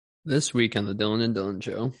This week on the Dylan and Dylan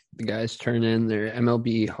Show, the guys turn in their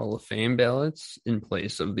MLB Hall of Fame ballots in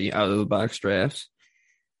place of the out-of-the-box drafts.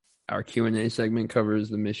 Our Q&A segment covers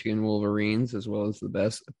the Michigan Wolverines as well as the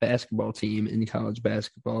best basketball team in college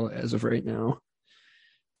basketball as of right now.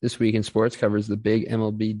 This Week in Sports covers the big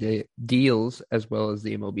MLB deals as well as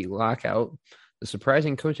the MLB lockout, the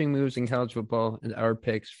surprising coaching moves in college football, and our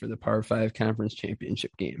picks for the Power 5 Conference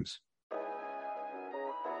Championship games.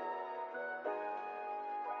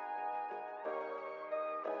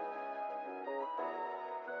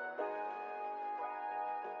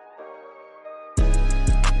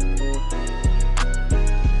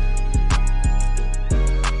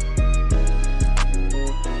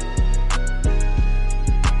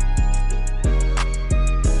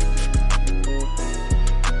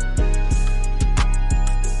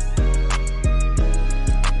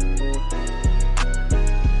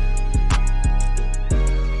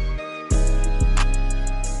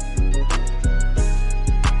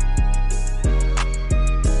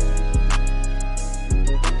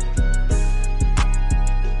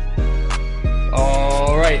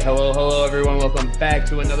 Hello, everyone. Welcome back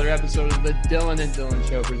to another episode of the Dylan and Dylan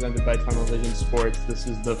Show presented by Tunnel Vision Sports. This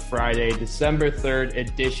is the Friday, December 3rd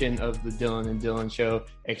edition of the Dylan and Dylan Show.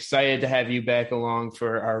 Excited to have you back along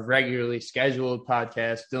for our regularly scheduled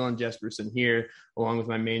podcast. Dylan Jesperson here, along with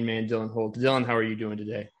my main man, Dylan Holt. Dylan, how are you doing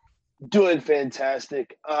today? Doing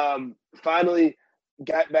fantastic. Finally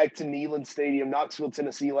got back to Neyland Stadium, Knoxville,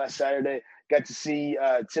 Tennessee last Saturday. Got to see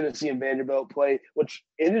Tennessee and Vanderbilt play, which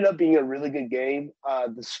ended up being a really good game.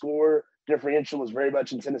 The score differential was very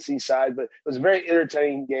much in Tennessee's side, but it was a very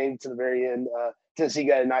entertaining game to the very end. Tennessee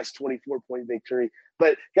got a nice 24-point victory.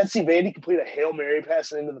 But got to see Vandy complete a Hail Mary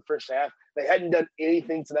pass into the first half. They hadn't done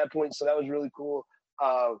anything to that point, so that was really cool.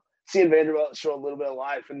 Seeing Vanderbilt show a little bit of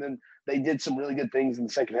life, and then they did some really good things in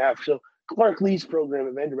the second half. So Clark Lee's program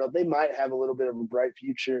at Vanderbilt, they might have a little bit of a bright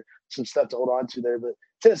future, some stuff to hold on to there. But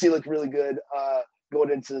Tennessee looked really good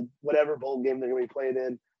going into whatever bowl game they're going to be playing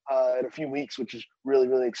in a few weeks, which is really,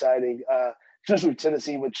 really exciting, especially with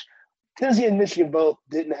Tennessee, which Tennessee and Michigan both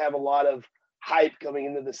didn't have a lot of hype coming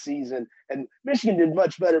into the season. And Michigan did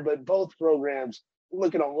much better, but both programs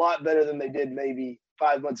looking a lot better than they did maybe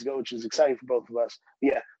 5 months ago, which is exciting for both of us.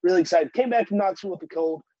 But yeah, really excited. Came back from Knoxville with the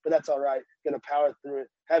cold, but that's all right. Going to power through it.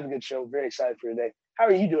 Have a good show. Very excited for your day. How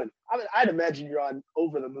are you doing? I'd imagine you're on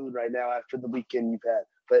over the moon right now after the weekend you've had,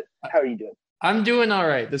 but how are you doing? I'm doing all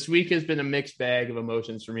right. This week has been a mixed bag of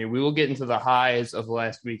emotions for me. We will get into the highs of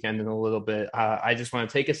last weekend in a little bit. I just want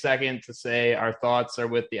to take a second to say our thoughts are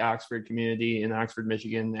with the Oxford community in Oxford,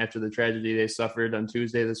 Michigan, after the tragedy they suffered on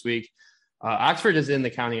Tuesday this week. Oxford is in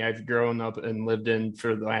the county I've grown up and lived in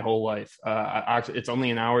for my whole life. It's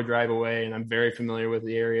only an hour drive away, and I'm very familiar with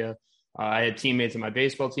the area. I had teammates on my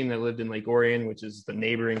baseball team that lived in Lake Orion, which is the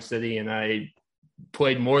neighboring city, and I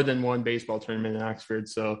played more than one baseball tournament in Oxford.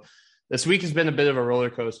 So this week has been a bit of a roller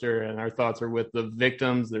coaster, and our thoughts are with the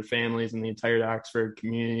victims, their families, and the entire Oxford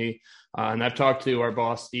community. And I've talked to our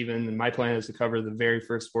boss, Steven, and my plan is to cover the very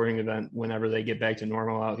first sporting event whenever they get back to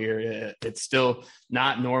normal out here. It's still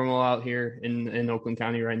not normal out here in Oakland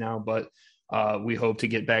County right now, but we hope to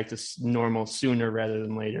get back to normal sooner rather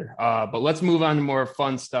than later. But let's move on to more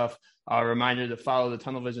fun stuff. Reminder to follow the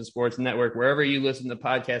Tunnel Vision Sports Network wherever you listen to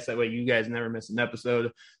podcasts. That way you guys never miss an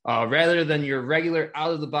episode. Rather than your regular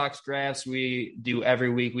out-of-the-box drafts we do every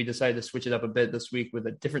week, we decided to switch it up a bit this week with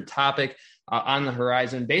a different topic on the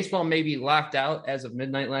horizon. Baseball may be locked out as of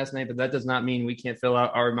midnight last night, but that does not mean we can't fill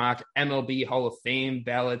out our mock MLB Hall of Fame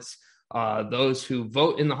ballots. Those who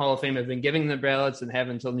vote in the Hall of Fame have been giving their ballots and have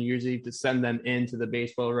until New Year's Eve to send them in to the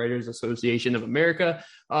Baseball Writers Association of America.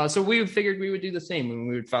 So we figured we would do the same, and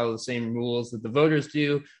we would follow the same rules that the voters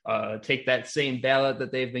do, take that same ballot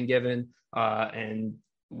that they've been given, and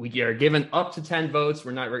we are given up to 10 votes.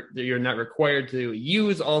 You're not required to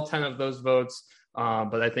use all 10 of those votes.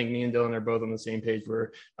 But I think me and Dylan are both on the same page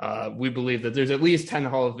where we believe that there's at least 10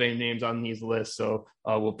 Hall of Fame names on these lists. So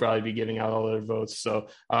we'll probably be giving out all their votes. So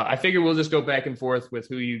I figure we'll just go back and forth with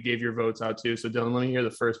who you gave your votes out to. So Dylan, let me hear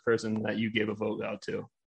the first person that you gave a vote out to.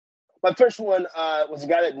 My first one was a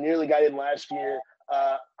guy that nearly got in last year.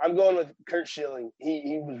 I'm going with Curt Schilling.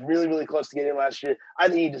 He was really, really close to getting in last year. I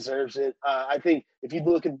think he deserves it. I think if you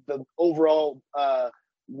look at the overall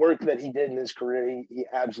work that he did in his career, he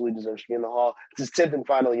absolutely deserves to be in the Hall. It's his 10th and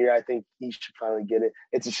final year. I think he should finally get it.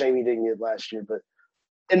 It's a shame he didn't get it last year, but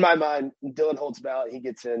in my mind, Dylan Holt's ballot, he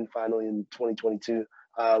gets in finally in 2022.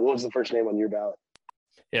 What was the first name on your ballot?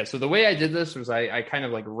 Yeah, so the way I did this was I kind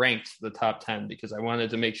of like ranked the top 10 because I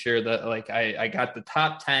wanted to make sure that like I got the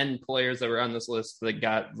top 10 players that were on this list that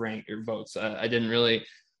got ranked or votes. I didn't really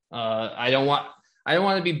I don't want I don't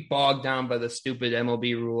want to be bogged down by the stupid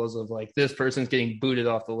MLB rules of like this person's getting booted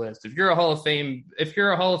off the list. If you're a Hall of Fame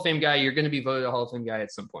guy, you're going to be voted a Hall of Fame guy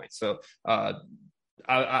at some point. So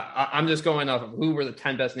I'm just going off of who were the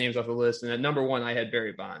 10 best names off the list. And at number one, I had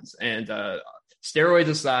Barry Bonds. And steroids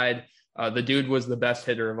aside, the dude was the best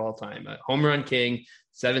hitter of all time. Home run king,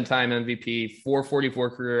 7-time MVP,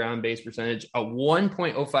 444 career on base percentage, a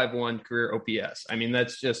 1.051 career OPS. I mean,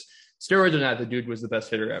 that's just steroids or not, the dude was the best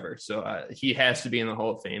hitter ever. So he has to be in the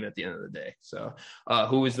Hall of Fame at the end of the day. So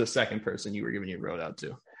who was the second person you were giving your vote out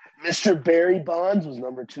to? Mr. Barry Bonds was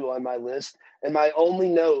number 2 on my list. And my only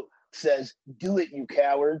note says, do it, you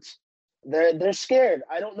cowards. They're scared.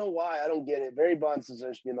 I don't know why. I don't get it. Barry Bonds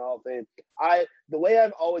deserves to be in the Hall of Fame. The way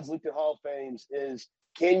I've always looked at Hall of Fames is,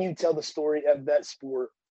 can you tell the story of that sport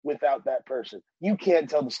without that person? You can't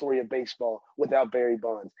tell the story of baseball without Barry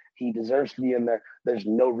Bonds. He deserves to be in there. There's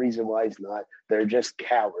no reason why he's not. They're just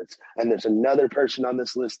cowards. And there's another person on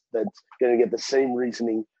this list that's going to get the same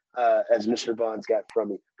reasoning as Mr. Bonds got from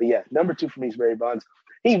me. But yeah, number 2 for me is Barry Bonds.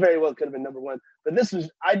 He very well could have been number 1. But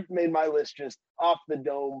I made my list just off the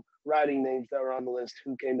dome, writing names that were on the list,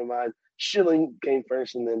 who came to mind. Schilling came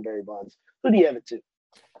first, and then Barry Bonds. Who do you have it to?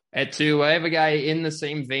 At 2, I have a guy in the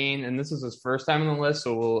same vein, and this is his first time on the list,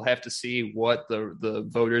 so we'll have to see what the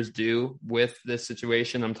voters do with this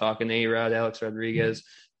situation. I'm talking A-Rod, Alex Rodriguez,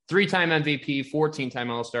 3-time MVP,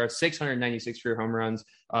 14-time All-Star, 696 career home runs.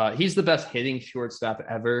 He's the best hitting shortstop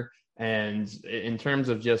ever. And in terms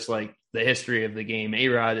of just like the history of the game,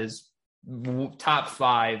 A-Rod is top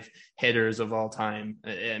 5 hitters of all time.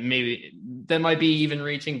 Maybe that might be even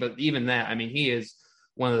reaching, but even that, I mean, he is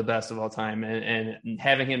one of the best of all time. And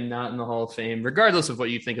having him not in the Hall of Fame, regardless of what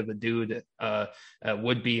you think of the dude,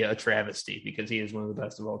 would be a travesty because he is one of the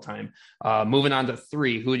best of all time. Moving on to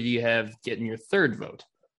 3, who do you have getting your third vote?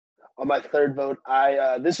 On my third vote,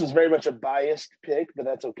 this was very much a biased pick, but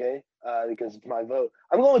that's okay because it's my vote.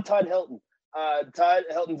 I'm going with Todd Helton. Todd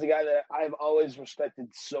Helton's a guy that I've always respected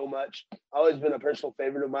so much. Always been a personal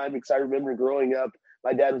favorite of mine because I remember growing up,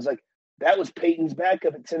 my dad was like, that was Peyton's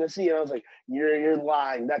backup at Tennessee. And I was like, you're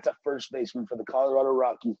lying. That's a first baseman for the Colorado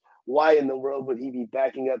Rockies. Why in the world would he be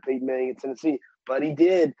backing up Peyton Manning at Tennessee? But he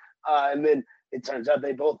did. And then it turns out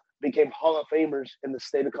they both became Hall of Famers in the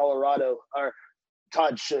state of Colorado. Or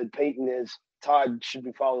Todd should. Peyton is. Todd should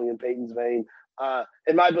be following in Peyton's vein.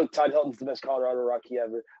 In my book, Todd Helton's the best Colorado Rocky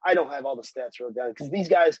ever. I don't have all the stats wrote down because these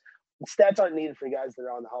guys, stats aren't needed for guys that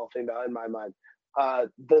are on the Hall of Fame in my mind.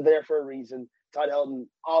 They're there for a reason. Todd Helton,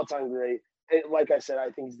 all-time great. Like I said, I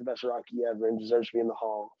think he's the best Rocky ever and deserves to be in the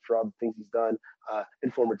Hall for all the things he's done,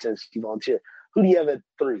 and former Tennessee Volunteer. Who do you have at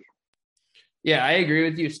 3? Yeah, I agree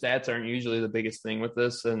with you. Stats aren't usually the biggest thing with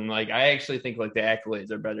this. And like, I actually think like the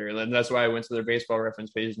accolades are better. And that's why I went to their baseball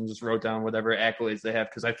reference page and just wrote down whatever accolades they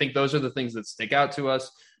have. Cause I think those are the things that stick out to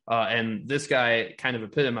us. And this guy kind of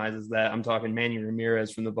epitomizes that. I'm talking Manny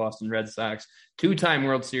Ramirez from the Boston Red Sox, 2-time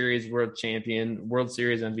World Series world champion, World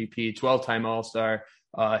Series MVP, 12-time All-Star,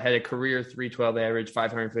 had a career 312 average,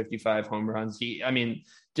 555 home runs.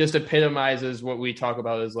 Just epitomizes what we talk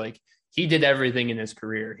about as like, he did everything in his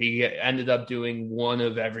career. He ended up doing one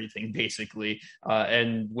of everything, basically.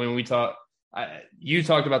 And when we you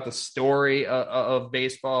talked about the story of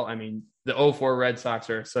baseball. I mean, the 04 Red Sox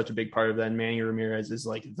are such a big part of that. And Manny Ramirez is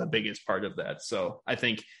like the biggest part of that. So I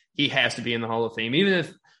think he has to be in the Hall of Fame, even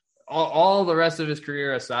if all the rest of his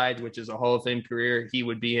career aside, which is a Hall of Fame career, he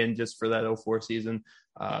would be in just for that 04 season.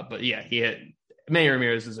 But yeah, Manny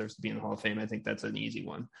Ramirez deserves to be in the Hall of Fame. I think that's an easy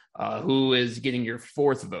one. Who is getting your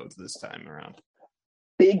 4th vote this time around?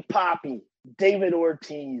 Big Papi, David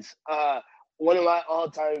Ortiz. One of my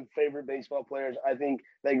all-time favorite baseball players. I think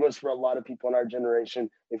that goes for a lot of people in our generation.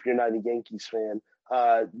 If you're not a Yankees fan,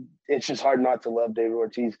 it's just hard not to love David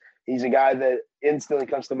Ortiz. He's a guy that instantly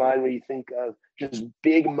comes to mind when you think of just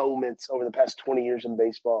big moments over the past 20 years in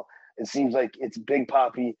baseball. It seems like it's Big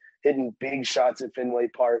Papi hitting big shots at Fenway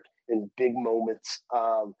Park in big moments.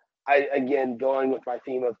 Again, going with my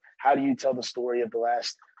theme of how do you tell the story of the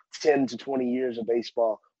last 10 to 20 years of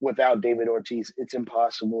baseball without David Ortiz? It's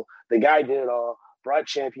impossible. The guy did it all, brought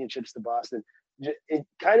championships to Boston. It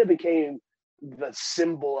kind of became the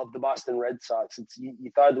symbol of the Boston Red Sox.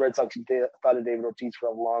 You thought of the Red Sox, you thought of David Ortiz for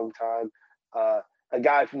a long time. A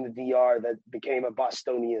guy from the DR that became a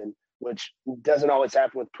Bostonian, which doesn't always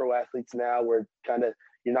happen with pro athletes now, where kind of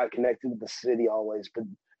you're not connected with the city always. But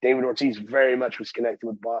David Ortiz very much was connected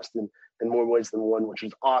with Boston in more ways than one, which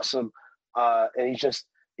was awesome. And he's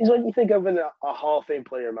what you think of in a Hall of Fame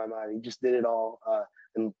player in my mind. He just did it all.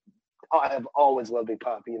 And I have always loved Big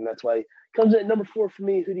Papi, and that's why he comes at number 4 for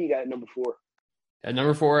me. Who do you got at number 4? At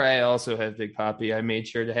number 4, I also have Big Poppy. I made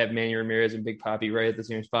sure to have Manny Ramirez and Big Poppy right at the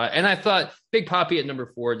same spot. And I thought Big Poppy at number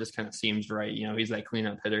 4 just kind of seems right. He's that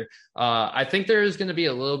cleanup hitter. I think there is going to be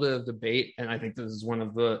a little bit of debate. And I think this is one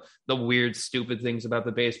of the weird, stupid things about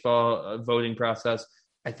the baseball voting process.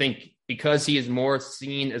 I think because he is more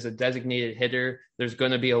seen as a designated hitter, there's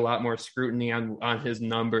going to be a lot more scrutiny on his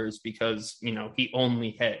numbers because, he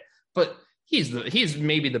only hit. But he's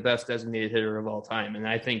maybe the best designated hitter of all time. And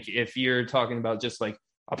I think if you're talking about just like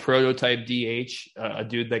a prototype DH, a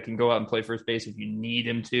dude that can go out and play first base if you need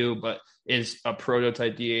him to, but is a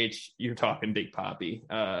prototype DH, you're talking Big Poppy.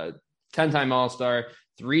 10-time All-Star,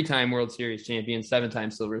 3-time World Series champion,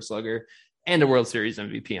 7-time Silver Slugger, and a World Series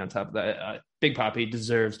MVP on top of that. Big Poppy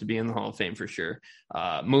deserves to be in the Hall of Fame for sure.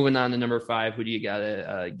 Moving on to number 5, who do you got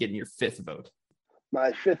to get in your 5th vote?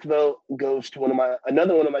 My 5th vote goes to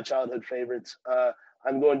another one of my childhood favorites.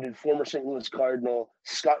 I'm going to former St. Louis Cardinal,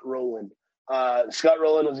 Scott Rowland. Scott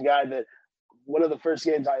Rowland was a guy that one of the first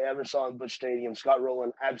games I ever saw in Busch Stadium, Scott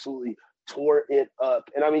Rowland absolutely tore it up.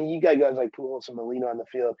 And I mean, you got guys like Pujols and Molina on the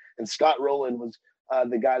field, and Scott Rowland was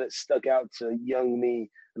the guy that stuck out to young me.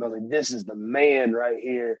 And I was like, this is the man right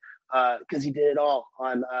here, because he did it all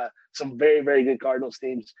on some very, very good Cardinals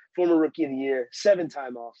teams. Former Rookie of the Year,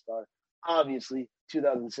 7-time All-Star, obviously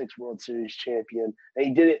 2006 World Series champion. And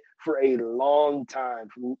he did it for a long time,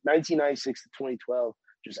 from 1996 to 2012,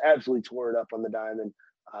 just absolutely tore it up on the diamond.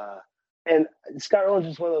 And Scott Rowland's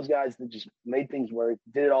just one of those guys that just made things work,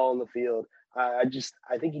 did it all in the field. I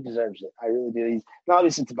think he deserves it. I really do. He's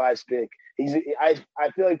obviously it's a biased pick. I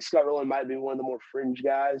feel like Scott Rowland might be one of the more fringe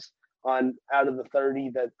guys out of the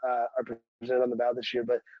 30 that are presented on the ballot this year.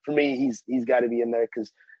 But for me, he's got to be in there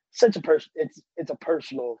because it's a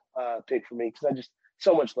personal pick for me because I just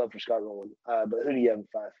so much love for Scott Rowland. But who do you have in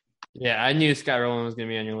 5? Yeah, I knew Scott Rowland was going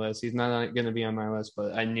to be on your list. He's not going to be on my list,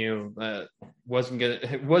 but I knew wasn't going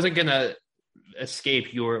to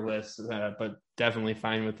escape your list. But definitely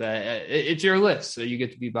fine with that. It's your list, so you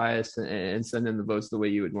get to be biased and send in the votes the way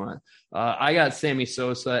you would want. I got Sammy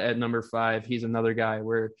Sosa at number 5. He's another guy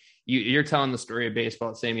where you're telling the story of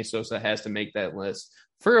baseball. Sammy Sosa has to make that list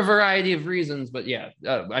for a variety of reasons. But yeah,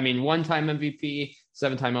 1-time MVP,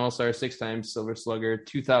 7-time All-Star, 6-time Silver Slugger,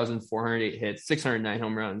 2,408 hits, 609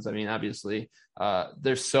 home runs. I mean, obviously,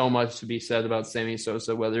 there's so much to be said about Sammy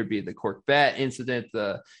Sosa, whether it be the cork bat incident,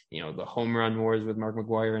 the home run wars with Mark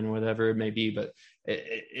McGwire and whatever it may be. But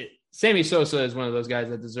Sammy Sosa is one of those guys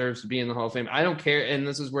that deserves to be in the Hall of Fame. I don't care, and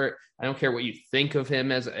this is where I don't care what you think of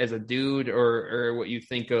him as a dude or what you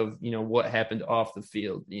think of what happened off the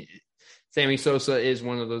field. Sammy Sosa is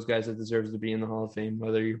one of those guys that deserves to be in the Hall of Fame,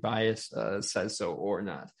 whether your bias says so or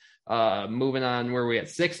not. Moving on, where are we at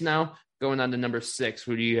 6 now? Going on to number 6.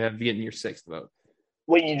 Who do you have getting your 6th vote?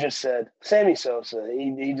 What you just said, Sammy Sosa.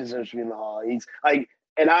 He deserves to be in the Hall.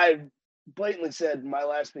 And I blatantly said my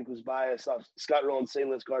last pick was biased off Scott Rowland, St.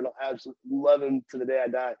 Louis Cardinal. Absolutely love him to the day I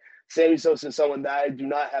die. Sammy Sosa is someone that I do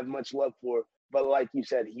not have much love for, but like you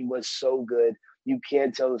said, he was so good. You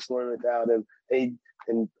can't tell the story without him.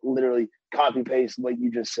 And literally copy paste what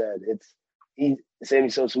you just said. Sammy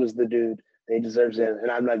Sosa was the dude. And he deserves it, and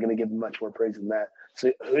I'm not going to give him much more praise than that.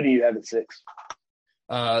 So who do you have at 6?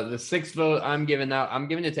 The 6th vote I'm giving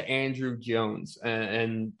it to Andrew Jones,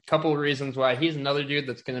 and a couple of reasons why. He's another dude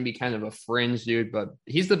that's going to be kind of a fringe dude, but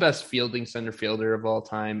he's the best fielding center fielder of all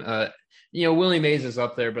time. Willie Mays is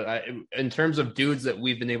up there, but in terms of dudes that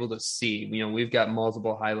we've been able to see, we've got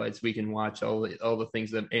multiple highlights. We can watch all the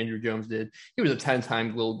things that Andrew Jones did. He was a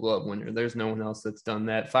 10-time Gold Glove winner. There's no one else that's done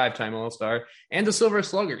that. 5-time All-Star and a Silver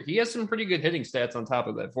Slugger. He has some pretty good hitting stats on top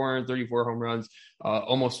of that. 434 home runs,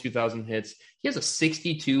 almost 2,000 hits. He has a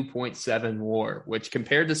 62.7 WAR, which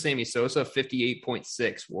compared to Sammy Sosa,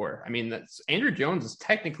 58.6 WAR. I mean, Andrew Jones is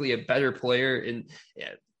technically a better player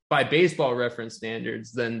by baseball reference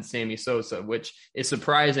standards than Sammy Sosa, which is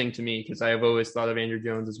surprising to me because I have always thought of Andrew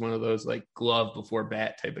Jones as one of those like glove before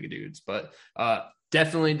bat type of dudes. But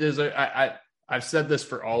definitely deserve. I've said this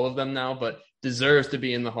for all of them now, but deserves to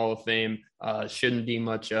be in the Hall of Fame. Shouldn't be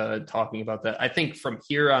much talking about that. I think from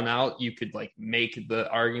here on out, you could like make the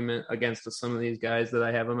argument against some of these guys that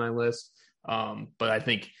I have on my list. But I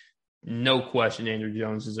think no question Andrew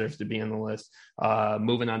Jones deserves to be on the list.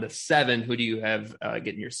 Moving on to 7, who do you have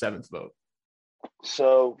getting your 7th vote?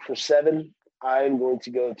 So for 7, I'm going to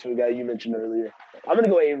go to a guy you mentioned earlier. I'm going to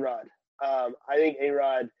go A-Rod. I think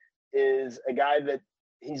A-Rod is a guy that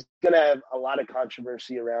he's going to have a lot of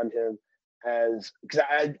controversy around him because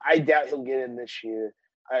I doubt he'll get in this year.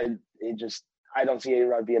 I don't see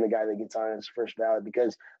A-Rod being a guy that gets on his first ballot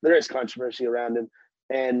because there is controversy around him.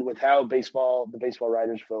 And with how the baseball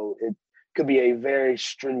writers vote, it could be a very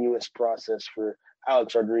strenuous process for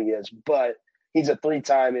Alex Rodriguez, but he's a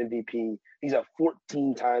 3-time MVP. He's a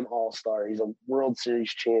 14-time All-Star. He's a World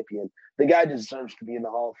Series champion. The guy deserves to be in the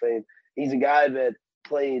Hall of Fame. He's a guy that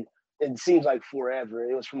played, it seems like forever.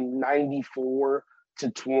 It was from 94 to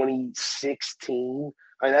 2016.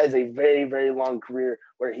 I mean, that is a very, very long career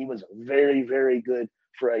where he was very, very good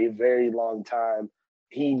for a very long time.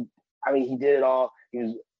 He did it all.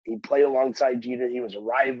 He played alongside Jeter. He was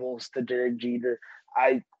rivals to Derek Jeter.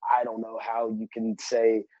 I don't know how you can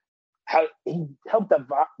say how he helped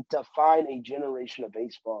define a generation of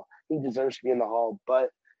baseball. He deserves to be in the Hall, but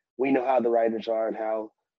we know how the writers are and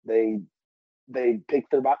how they pick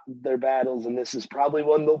their battles, and this is probably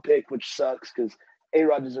one they'll pick, which sucks because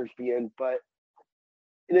A-Rod deserves to be in, but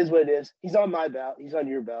it is what it is. He's on my ballot. He's on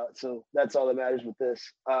your ballot, so that's all that matters with this.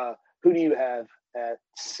 Who do you have at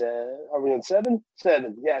 7? Are we on 7?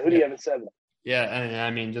 7. Yeah, who do you have at 7? Yeah,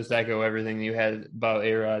 I mean, just echo everything you had about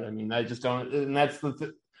A-Rod. I mean, I just don't – and that's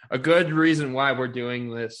a good reason why we're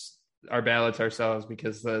doing this, our ballots ourselves,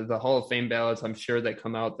 because the Hall of Fame ballots, I'm sure that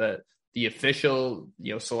come out that the official,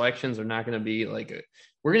 selections are not going to be like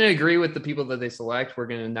we're going to agree with the people that they select. We're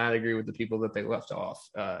going to not agree with the people that they left off.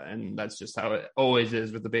 And that's just how it always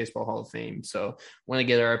is with the Baseball Hall of Fame. So want to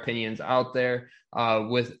get our opinions out there.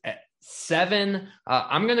 With 7,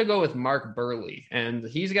 I'm going to go with Mark Buehrle, and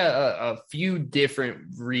he's got a few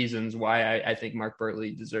different reasons why I think Mark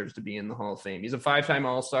Buehrle deserves to be in the Hall of Fame. He's a 5-time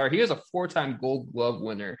All-Star. He was a 4-time Gold Glove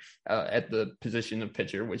winner at the position of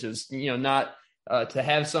pitcher, which is, not to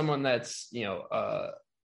have someone that's,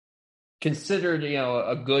 considered,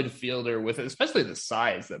 a good fielder with especially the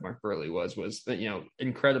size that Mark Buehrle was,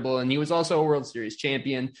 incredible. And he was also a World Series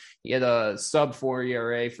champion. He had a sub-4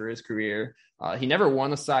 ERA for his career. He never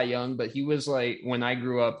won a Cy Young, but he was like, when I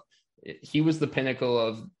grew up, he was the pinnacle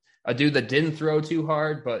of a dude that didn't throw too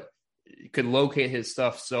hard, but could locate his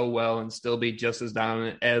stuff so well and still be just as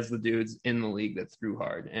dominant as the dudes in the league that threw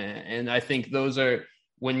hard. And I think those are,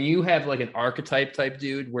 when you have like an archetype type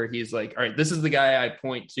dude where he's like, all right, this is the guy I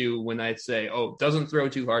point to when I say, oh, doesn't throw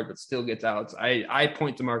too hard, but still gets outs. I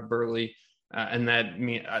point to Mark Buehrle, and that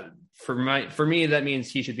for me, that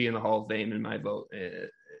means he should be in the Hall of Fame in my vote.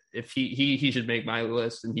 If he should make my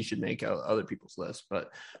list, and he should make other people's list.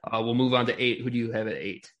 But we'll move on to 8. Who do you have at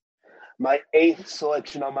 8? My 8th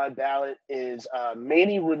selection on my ballot is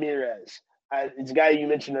Manny Ramirez. It's a guy you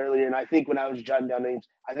mentioned earlier, and I think when I was jotting down names,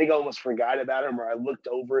 I think I almost forgot about him, or I looked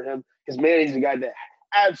over him, because Manny's a guy that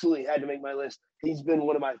absolutely had to make my list. He's been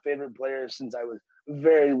one of my favorite players since I was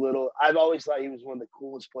very little. I've always thought he was one of the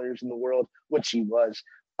coolest players in the world, which he was.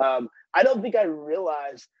 I don't think I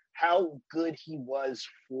realized how good he was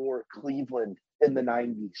for Cleveland in the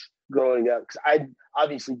 90s growing up, because I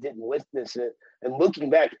obviously didn't witness it. And looking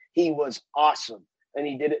back, he was awesome. And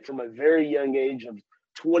he did it from a very young age of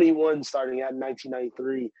 21, starting out in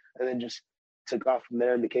 1993, and then just took off from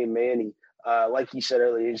there and became Manny. Like you said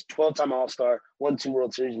earlier, he's 12-time All-Star, won 2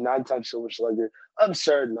 World Series, 9-time Silver Slugger.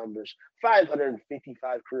 Absurd numbers.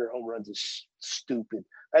 555 career home runs is stupid.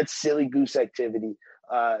 That's silly goose activity.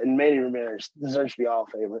 And Manny Ramirez deserves to be Hall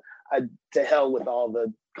of Famer. To hell with all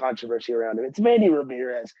the controversy around him. It's Manny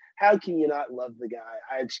Ramirez. How can you not love the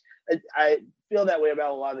guy? I feel that way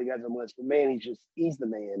about a lot of the guys on the list, but Manny's he's the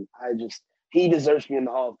man. He deserves to be in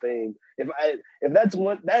the Hall of Fame. If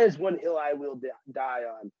that is one hill I will die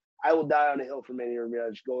on. I will die on a hill for Manny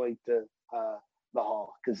Ramirez going to the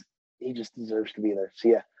Hall, because he just deserves to be there. So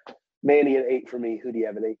yeah, Manny at 8 for me. Who do you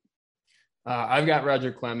have at 8? I've got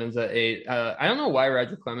Roger Clemens at 8. I don't know why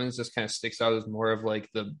Roger Clemens just kind of sticks out as more of like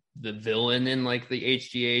the villain in like the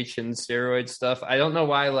HGH and steroid stuff. I don't know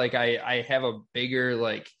why. Like I have a bigger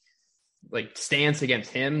like stance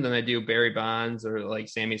against him than I do Barry Bonds or like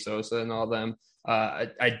Sammy Sosa and all them.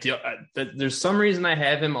 There's some reason I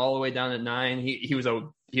have him all the way down at 9. He was an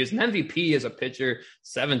MVP as a pitcher,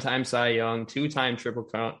 7-time Cy Young, 2-time Triple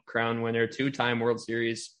Crown winner, 2-time World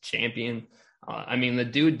Series champion. I mean, the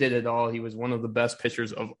dude did it all. He was one of the best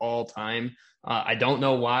pitchers of all time. I don't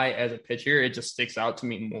know why as a pitcher, it just sticks out to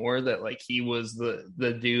me more that like he was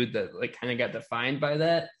the dude that like kind of got defined by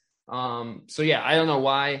that. So yeah, I don't know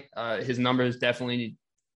why. His numbers definitely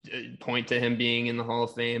point to him being in the Hall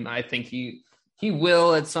of Fame. I think he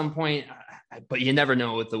will at some point, but you never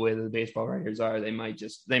know with the way that the baseball writers are. They might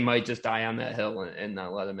just die on that hill and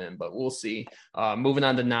not let him in, but we'll see. Moving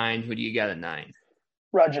on to 9. Who do you got at 9?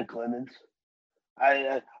 Roger Clemens.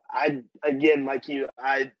 I again, like you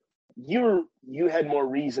had more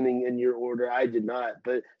reasoning in your order. I did not,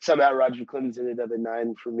 but somehow Roger Clemens ended up at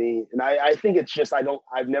 9 for me. And I think it's just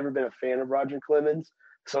I've never been a fan of Roger Clemens,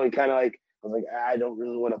 so he kind of I was like, I don't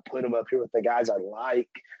really want to put him up here with the guys I like.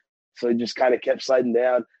 So he just kind of kept sliding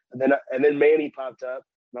down. And then Manny popped up,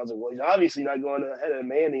 and I was like, well, he's obviously not going ahead of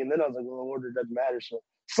Manny. And then I was like, well, order doesn't matter, so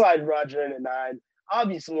slide Roger in at 9.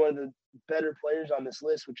 Obviously, one of the better players on this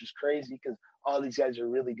list, which is crazy because all these guys are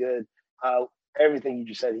really good. Everything you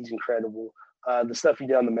just said, he's incredible. The stuff he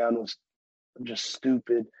did on the mound was just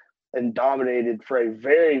stupid and dominated for a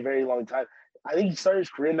very, very long time. I think he started his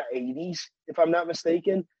career in the 80s, if I'm not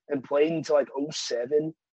mistaken, and played until like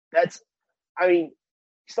 07. He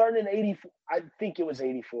started in 84. I think it was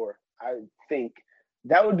 84. I think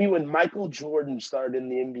that would be when Michael Jordan started in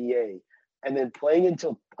the NBA, and then playing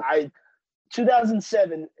until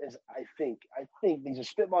 2007 is I think these are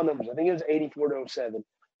spitball numbers. I think it was 84 to 07.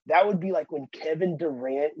 That would be like when Kevin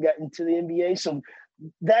Durant got into the NBA. So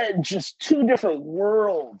that just two different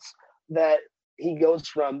worlds that he goes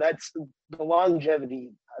from. That's the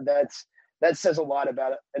longevity. That says a lot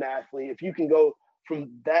about an athlete. If you can go from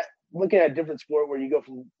that, looking at a different sport where you go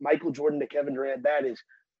from Michael Jordan to Kevin Durant, that is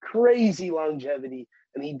crazy longevity.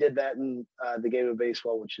 And he did that in the game of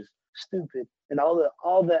baseball, which is stupid. And all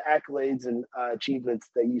the accolades and achievements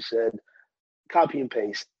that you said, copy and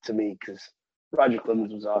paste to me because Roger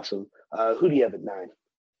Clemens was awesome. Who do you have at 9?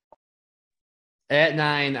 At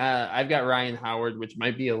 9, I've got Ryan Howard, which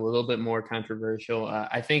might be a little bit more controversial.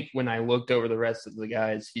 I think when I looked over the rest of the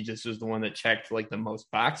guys, he just was the one that checked like the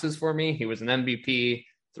most boxes for me. He was an MVP,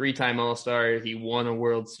 3-time All-Star. He won a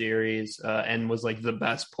World Series and was like the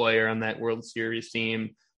best player on that World Series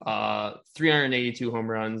team. 382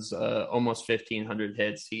 home runs, almost 1,500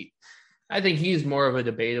 hits. I think he's more of a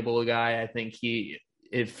debatable guy. I think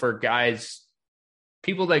for guys,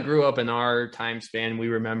 people that grew up in our time span, we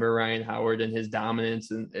remember Ryan Howard and his dominance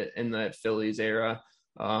in that Phillies era.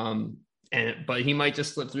 But he might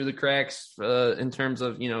just slip through the cracks in terms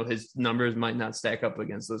of, his numbers might not stack up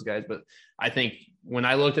against those guys. But I think when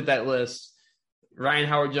I looked at that list, Ryan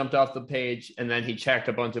Howard jumped off the page and then he checked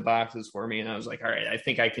a bunch of boxes for me. And I was like, all right, I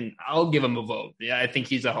think I'll give him a vote. Yeah, I think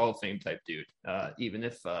he's a Hall of Fame type dude, even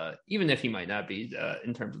if he might not be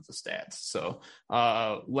in terms of the stats. So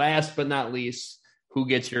last but not least, who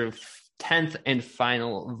gets your 10th and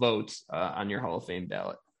final vote on your Hall of Fame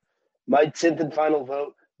ballot? My 10th and final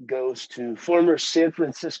vote goes to former San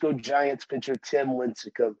Francisco Giants pitcher Tim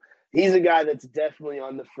Lincecum. He's a guy that's definitely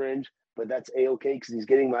on the fringe, but that's A-okay because he's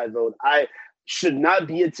getting my vote. I should not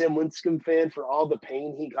be a Tim Lincecum fan for all the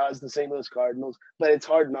pain he caused the St. Louis Cardinals, but it's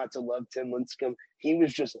hard not to love Tim Lincecum. He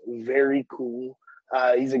was just very cool.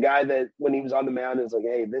 He's a guy that when he was on the mound, it was like,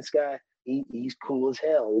 hey, this guy, he's cool as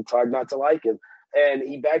hell. It's hard not to like him. And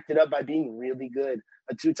he backed it up by being really good.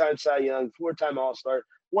 A 2-time Cy Young, 4-time All-Star,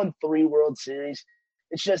 won 3 World Series.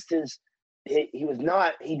 It's just he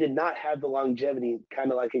did not have the longevity,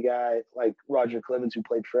 kind of like a guy like Roger Clemens who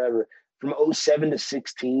played forever. From 07 to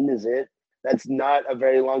 16 is it. That's not a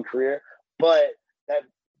very long career, but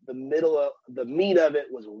the meat of it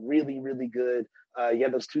was really, really good. You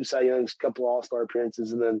had those 2 Cy Youngs, couple All-Star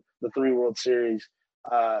appearances, and then the 3 World Series.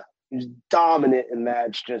 He was dominant in that.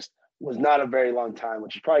 It's just was not a very long time,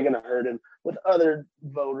 which is probably going to hurt him with other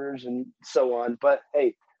voters and so on. But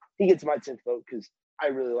hey, he gets my 10th vote because I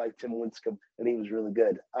really like Tim Lincecum and he was really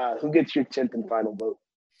good. Who gets your 10th and final vote?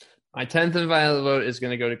 My 10th and final vote is going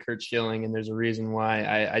to go to Curt Schilling, and there's a reason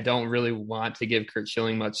why. I don't really want to give Curt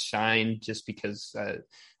Schilling much shine just because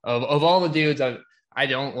of all the dudes, I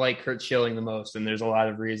don't like Curt Schilling the most, and there's a lot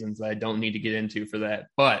of reasons that I don't need to get into for that.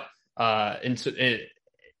 But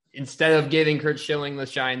instead of giving Curt Schilling the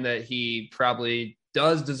shine that he probably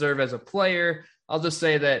does deserve as a player, I'll just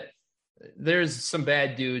say that there's some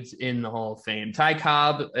bad dudes in the Hall of Fame. Ty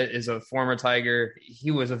Cobb is a former Tiger.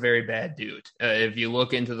 He was a very bad dude. If you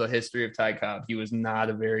look into the history of Ty Cobb, he was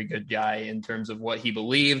not a very good guy in terms of what he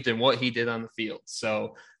believed and what he did on the field.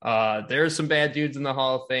 So there's some bad dudes in the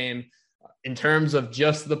Hall of Fame. In terms of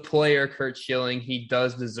just the player, Curt Schilling, he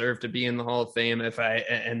does deserve to be in the Hall of Fame.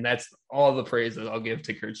 And that's all the praise that I'll give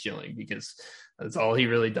to Curt Schilling because that's all he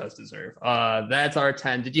really does deserve. That's our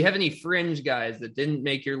 10. Did you have any fringe guys that didn't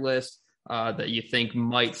make your list that you think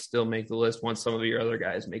might still make the list once some of your other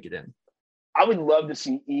guys make it in? I would love to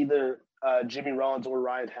see either Jimmy Rollins or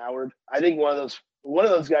Ryan Howard. I think one of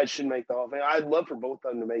those guys should make the Hall of Fame. I'd love for both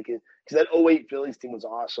of them to make it because that 08 Phillies team was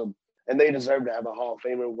awesome. And they deserve to have a Hall of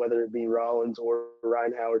Famer, whether it be Rollins or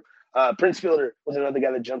Ryan Howard. Prince Fielder was another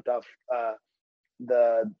guy that jumped off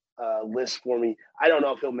the list for me. I don't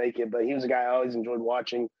know if he'll make it, but he was a guy I always enjoyed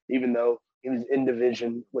watching, even though he was in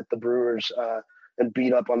division with the Brewers and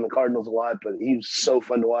beat up on the Cardinals a lot. But he was so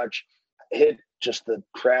fun to watch. Hit just the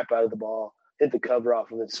crap out of the ball, hit the cover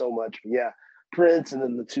off of it so much. But yeah, Prince and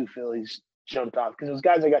then the 2 Phillies jumped off because it was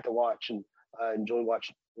guys I got to watch and enjoy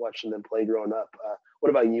watching them play growing up. What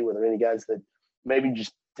about you? Were there any guys that maybe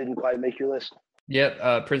just didn't quite make your list?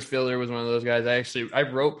 Yep, Prince Fielder was one of those guys. I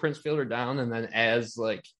wrote Prince Fielder down, and then as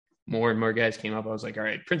like more and more guys came up, I was like, all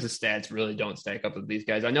right, Prince's stats really don't stack up with these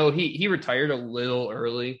guys. I know he retired a little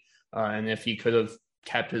early, and if he could have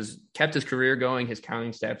kept his career going, his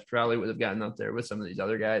counting stats probably would have gotten up there with some of these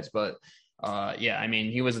other guys. But yeah, I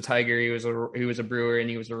mean, he was a Tiger, he was a Brewer, and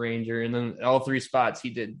he was a Ranger, and then all three spots he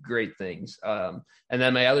did great things. And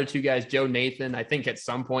then my other two guys, Joe Nathan, I think at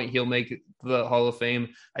some point he'll make the Hall of Fame.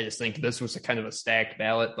 I just think this was a kind of a stacked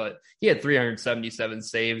ballot, but he had 377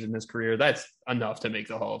 saves in his career. That's enough to make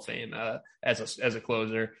the Hall of Fame as a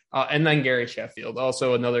closer. And then Gary Sheffield,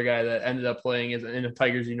 also another guy that ended up playing in a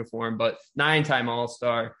Tigers uniform, but 9-time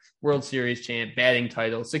All-Star, World Series champ, batting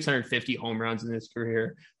title, 650 home runs in his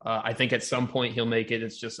career. I think at some point he'll make it.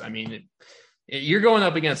 It's just, I mean, you're going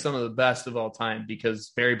up against some of the best of all time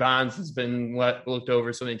because Barry Bonds has been looked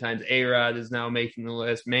over so many times. A-Rod is now making the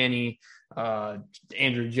list. Manny,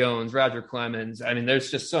 Andrew Jones, Roger Clemens. I mean, there's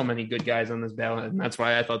just so many good guys on this ballot, and that's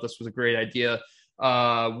why I thought this was a great idea.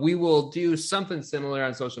 We will do something similar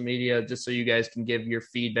on social media just so you guys can give your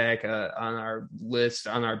feedback on our list,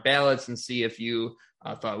 on our ballots, and see if you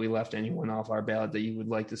thought we left anyone off our ballot that you would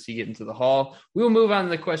like to see get into the Hall. We will move on to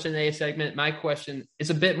the question A segment. My question is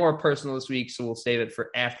a bit more personal this week, so we'll save it for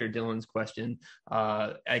after Dylan's question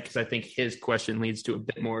because I think his question leads to a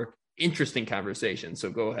bit more interesting conversation. So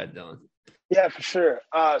go ahead, Dylan. Yeah, for sure.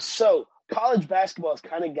 So college basketball has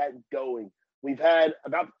kind of got going. We've had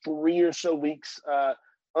about 3 or so weeks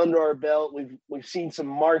under our belt. We've seen some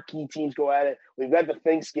marquee teams go at it. We've got the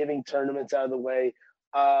Thanksgiving tournaments out of the way.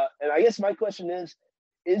 And I guess my question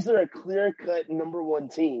is there a clear-cut number one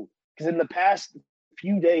team? Because in the past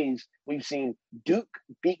few days, we've seen Duke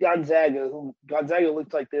beat Gonzaga, who Gonzaga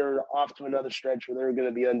looked like they were off to another stretch where they were going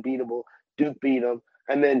to be unbeatable. Duke beat them.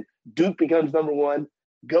 And then Duke becomes number one,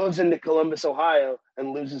 goes into Columbus, Ohio,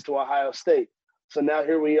 and loses to Ohio State. So now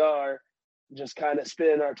here we are just kind of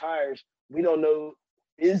spinning our tires. We don't know,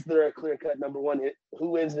 is there a clear-cut number one?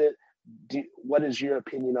 Who is it? What is your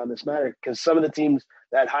opinion on this matter? Because some of the teams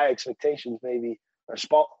that had high expectations maybe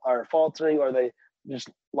are faltering or they just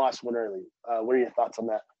lost one early. What are your thoughts on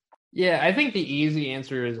that? Yeah, I think the easy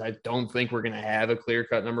answer is I don't think we're going to have a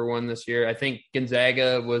clear-cut number one this year. I think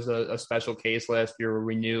Gonzaga was a special case last year where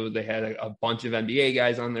we knew they had a bunch of NBA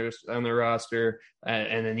guys on their roster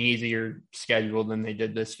and an easier schedule than they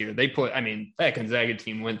did this year. That Gonzaga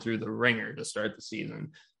team went through the ringer to start the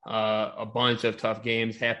season. A bunch of tough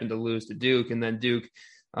games, happened to lose to Duke, and then Duke,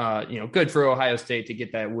 good for Ohio State to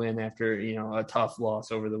get that win after, a tough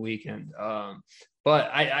loss over the weekend.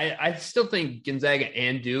 But I still think Gonzaga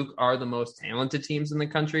and Duke are the most talented teams in the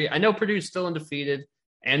country. I know Purdue's still undefeated,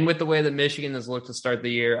 and with the way that Michigan has looked to start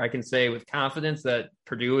the year, I can say with confidence that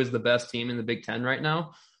Purdue is the best team in the Big Ten right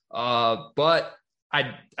now. But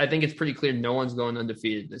I think it's pretty clear no one's going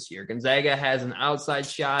undefeated this year. Gonzaga has an outside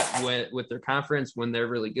shot with their conference when they're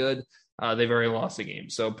really good. They've already lost a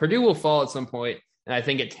game. So Purdue will fall at some point, and I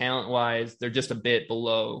think talent-wise, they're just a bit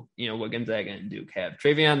below, what Gonzaga and Duke have.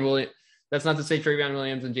 That's not to say Travion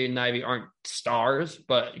Williams and Jaden Ivey aren't stars,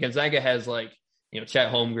 but Gonzaga has Chet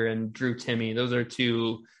Holmgren, Drew Timme. Those are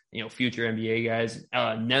two, future NBA guys.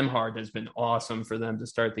 Nembhard has been awesome for them to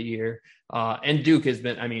start the year. And Duke has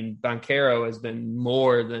been, Banchero has been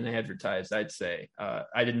more than advertised, I'd say.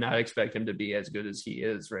 I did not expect him to be as good as he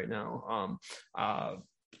is right now.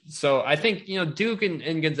 So I think, Duke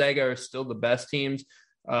and Gonzaga are still the best teams.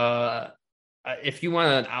 If you want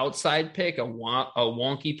an outside pick, a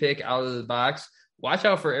wonky pick out of the box, watch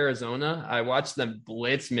out for Arizona. I watched them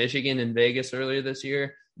blitz Michigan in Vegas earlier this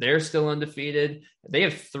year. They're still undefeated. They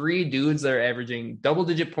have 3 dudes that are averaging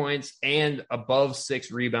double-digit points and above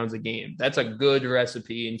 6 rebounds a game. That's a good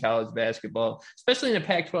recipe in college basketball, especially in the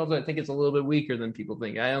Pac-12. I think it's a little bit weaker than people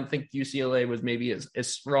think. I don't think UCLA was maybe as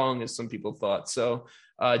strong as some people thought. So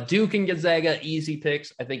Duke and Gonzaga, easy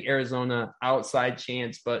picks. I think Arizona, outside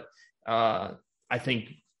chance, but I think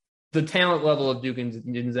the talent level of Duke and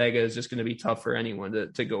Gonzaga is just going to be tough for anyone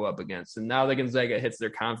to go up against. And now that Gonzaga hits their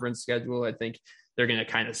conference schedule, I think they're going to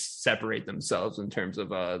kind of separate themselves in terms of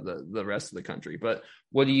the rest of the country. But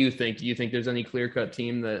what do you think? Do you think there's any clear-cut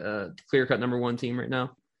team clear-cut number one team right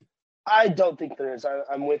now? I don't think there is.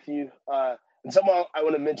 I'm with you. And someone I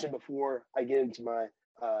want to mention before I get into my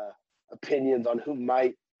opinions on who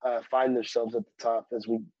might find themselves at the top as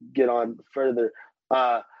we get on further.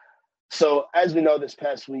 So as we know, in this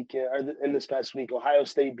past week, Ohio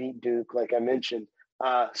State beat Duke, like I mentioned.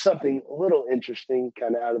 Something a little interesting,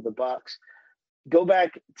 kind of out of the box. Go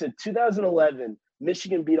back to 2011,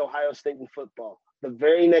 Michigan beat Ohio State in football. The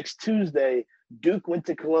very next Tuesday, Duke went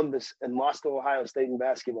to Columbus and lost to Ohio State in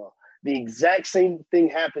basketball. The exact same thing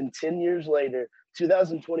happened 10 years later,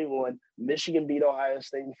 2021. Michigan beat Ohio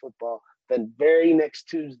State in football. Then very next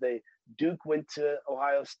Tuesday, Duke went to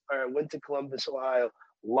Columbus, Ohio,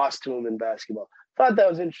 lost to them in basketball. Thought that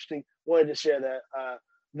was interesting. Wanted to share that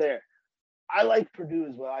there. I like Purdue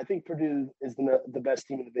as well. I think Purdue is the best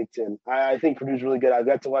team in the Big Ten. I think Purdue's really good. I've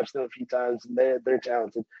got to watch them a few times. They're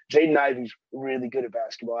talented. Jaden Ivey's really good at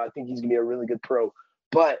basketball. I think he's going to be a really good pro.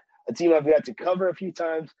 But a team I've got to cover a few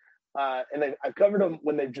times, and I've covered them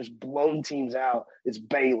when they've just blown teams out, is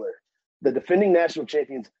Baylor. The defending national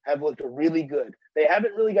champions have looked really good. They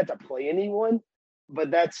haven't really got to play anyone,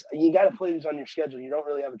 but you got to play who's on your schedule. You don't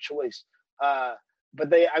really have a choice. But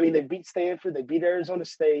they beat Stanford, they beat Arizona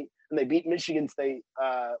State, and they beat Michigan State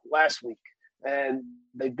last week. And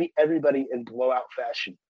they beat everybody in blowout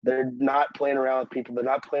fashion. They're not playing around with people. They're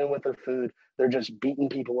not playing with their food. They're just beating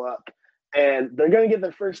people up. And they're going to get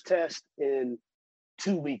their first test in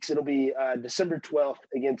 2 weeks. It'll be December 12th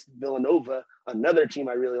against Villanova, another team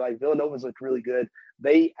I really like. Villanova's looked really good.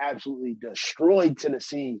 They absolutely destroyed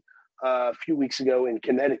Tennessee a few weeks ago in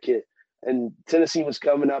Connecticut. And Tennessee was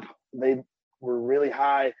coming up. They were really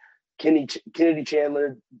high. Kennedy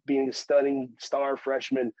Chandler, being a stunning star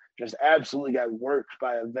freshman, just absolutely got worked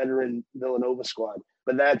by a veteran Villanova squad.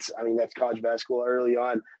 But that's college basketball early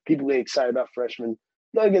on. People get excited about freshmen.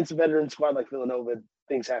 Go against a veteran squad like Villanova,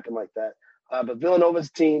 things happen like that. But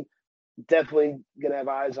Villanova's team, definitely going to have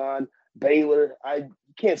eyes on. Baylor, I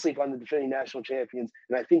can't sleep on the defending national champions,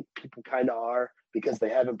 and I think people kind of are because they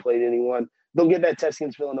haven't played anyone. They'll get that test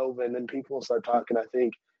against Villanova, and then people will start talking, I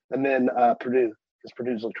think. And then Purdue, because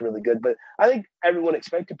Purdue's looked really good. But I think everyone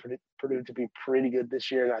expected Purdue to be pretty good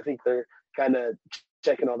this year, and I think they're kind of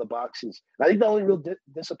checking all the boxes. And I think the only real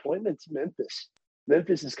disappointment's Memphis.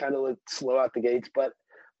 Memphis has kind of looked slow out the gates, but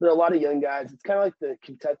there are a lot of young guys. It's kind of like the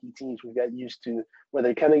Kentucky teams we've got used to, where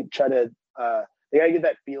they kind of try to they got to get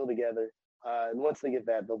that feel together. And once they get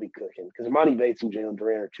that, they'll be cooking. Because Imani Bates and Jalen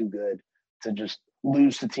Durant are too good to just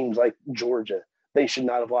lose to teams like Georgia. They should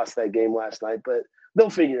not have lost that game last night, but they'll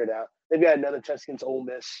figure it out. They've got another test against Ole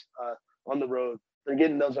Miss on the road. They're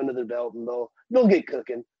getting those under their belt, and they'll get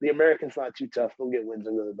cooking. The Americans not too tough. They'll get wins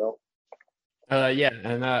under their belt.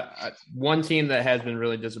 One team that has been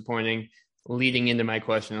really disappointing, leading into my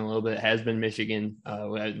question a little bit, has been Michigan.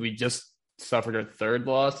 We just suffered our third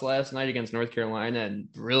loss last night against North Carolina and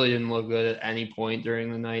really didn't look good at any point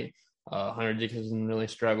during the night. Hunter Dickinson really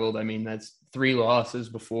struggled. I mean, that's 3 losses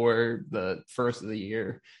before the first of the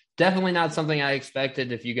year. Definitely not something I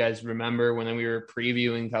expected. If you guys remember when we were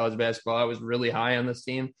previewing college basketball, I was really high on this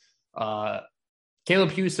team.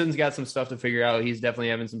 Caleb Houston's got some stuff to figure out. He's definitely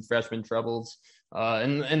having some freshman troubles.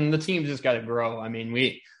 And the team's just got to grow. I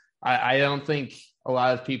mean, I don't think a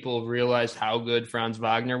lot of people realized how good Franz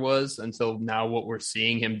Wagner was until now what we're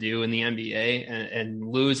seeing him do in the NBA. And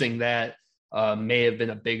losing that may have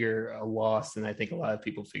been a bigger loss than I think a lot of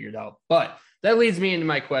people figured out. But that leads me into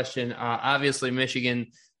my question. Obviously,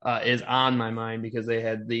 Michigan is on my mind because they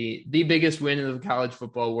had the biggest win in the college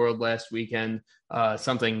football world last weekend,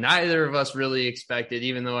 something neither of us really expected.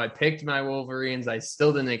 Even though I picked my Wolverines, I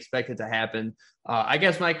still didn't expect it to happen. I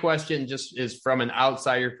guess my question just is from an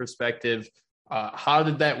outsider perspective. How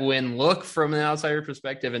did that win look from an outsider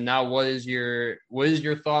perspective? And now what is your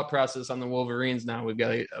thought process on the Wolverines now? We've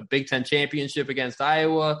got a Big Ten championship against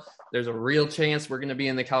Iowa. There's a real chance we're going to be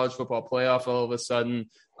in the college football playoff all of a sudden.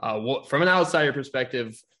 From an outsider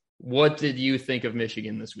perspective, what did you think of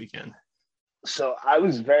Michigan this weekend? So I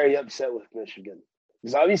was very upset with Michigan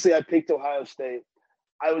because obviously I picked Ohio State.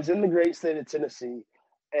 I was in the great state of Tennessee,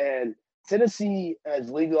 and Tennessee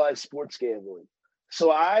has legalized sports gambling.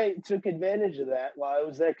 So I took advantage of that while I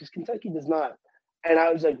was there because Kentucky does not. And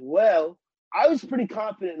I was like, well, I was pretty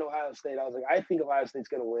confident in Ohio State. I was like, I think Ohio State's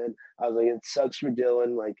going to win. I was like, it sucks for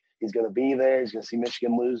Dylan. Like, he's going to be there. He's going to see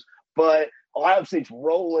Michigan lose. But Ohio State's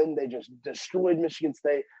rolling. They just destroyed Michigan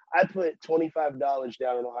State. I put $25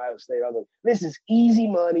 down on Ohio State. I was like, this is easy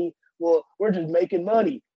money. Well, we're just making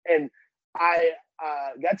money. And I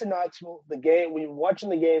got to Knoxville. We were watching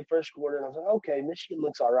the game first quarter, and I was like, okay, Michigan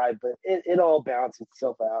looks all right, but it all balances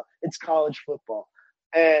itself out. It's college football.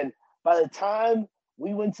 And by the time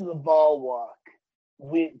we went to the ball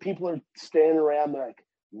walk, people are standing around. They're like,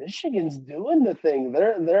 Michigan's doing the thing.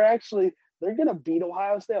 They're going to beat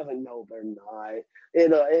Ohio State. I was like, no, they're not.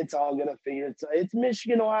 It's all going to figure. It's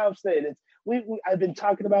Michigan, Ohio State. I've been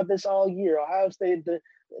talking about this all year. Ohio State,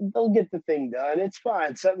 they'll get the thing done. It's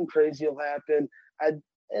fine. Something crazy will happen.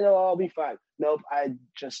 It'll all be fine. Nope, I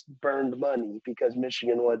just burned money because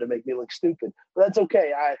Michigan wanted to make me look stupid. But that's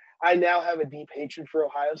okay. I now have a deep hatred for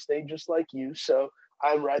Ohio State, just like you. So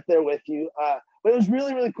I'm right there with you. But it was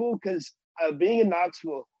really, really cool because being in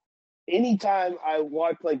Knoxville, anytime I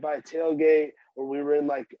walked like by a tailgate or we were in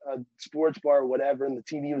like a sports bar or whatever and the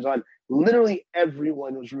TV was on, literally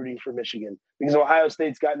everyone was rooting for Michigan because Ohio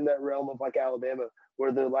State's gotten that realm of like Alabama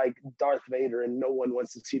where they're like Darth Vader and no one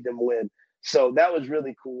wants to see them win. So that was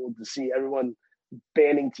really cool to see everyone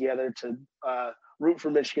banding together to root for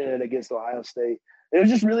Michigan and against Ohio State. And it was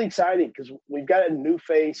just really exciting because we've got a new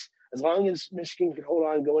face. As long as Michigan can hold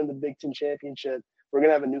on and go into the Big Ten championship, we're going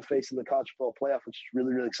to have a new face in the college football playoff, which is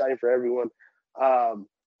really, really exciting for everyone. And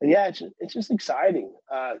yeah, it's just exciting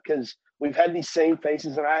because we've had these same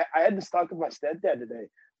faces. And I had this talk with my stepdad today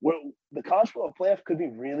where the college football playoff could be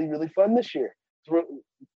really, really fun this year. So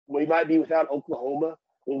we might be without Oklahoma.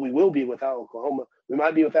 Well, we will be without Oklahoma. We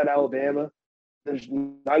might be without Alabama. There's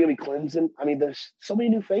not going to be Clemson. I mean, there's so many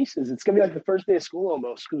new faces. It's going to be like the first day of school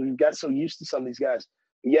almost because we've got so used to some of these guys.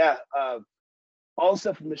 But yeah, all the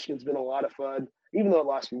stuff with Michigan's been a lot of fun. Even though it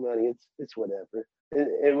lost me money, it's whatever.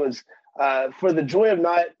 It was for the joy of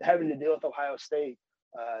not having to deal with Ohio State.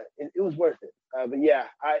 It was worth it. But yeah,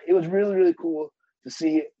 it was really, really cool to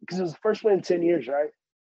see because it was the first win in 10 years, right?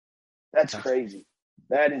 That's crazy.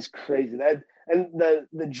 That is crazy. And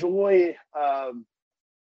the joy,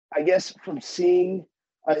 I guess, from seeing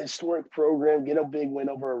a historic program get a big win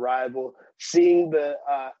over a rival, seeing the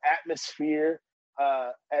atmosphere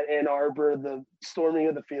at Ann Arbor, the storming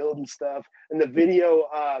of the field and stuff, and the video.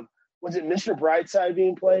 Was it Mr. Brightside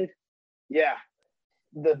being played? Yeah,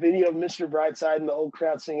 the video of Mr. Brightside and the whole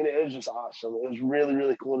crowd singing it. It was just awesome. It was really,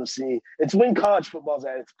 really cool to see. It's when college football's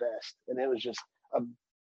at its best, and it was just a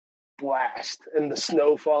blast. And the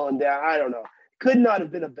snow falling down. I don't know. Could not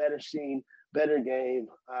have been a better scene, better game.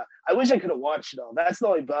 I wish I could have watched it all. That's the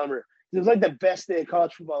only bummer. It was like the best day of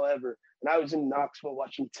college football ever. And I was in Knoxville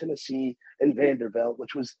watching Tennessee and Vanderbilt,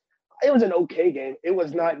 which was an okay game. It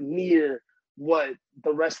was not near what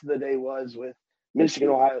the rest of the day was with Michigan,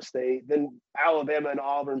 Ohio State, then Alabama and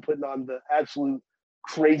Auburn putting on the absolute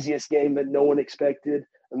craziest game that no one expected.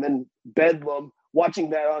 And then Bedlam, watching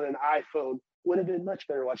that on an iPhone would have been much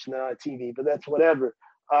better watching that on a TV, but that's whatever.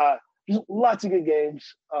 Just lots of good games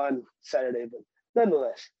on Saturday, but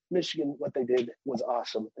nonetheless, Michigan, what they did was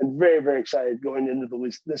awesome and very, very excited going into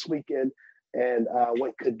this weekend and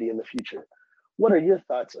what could be in the future. What are your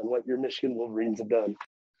thoughts on what your Michigan Wolverines have done?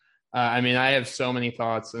 I mean, I have so many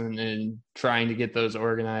thoughts and trying to get those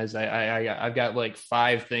organized. I've got like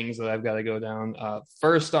 5 things that I've got to go down.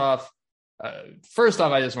 First off, I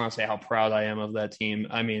just want to say how proud I am of that team.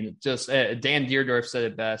 I mean, just Dan Deerdorf said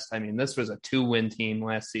it best. I mean, this was a 2-win team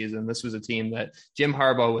last season. This was a team that Jim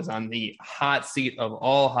Harbaugh was on the hot seat of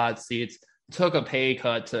all hot seats, took a pay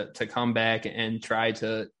cut to come back and try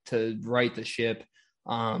to right the ship,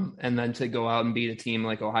 and then to go out and beat a team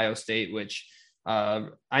like Ohio State, which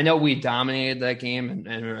I know we dominated that game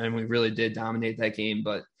and we really did dominate that game,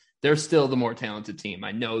 but they're still the more talented team.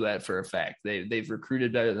 I know that for a fact. They've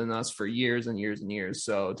recruited better than us for years and years and years.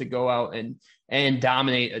 So to go out and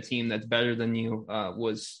dominate a team that's better than you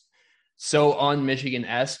was so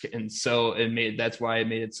un-Michigan-esque, and so that's why it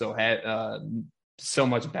made it so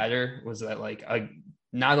much better. Was that like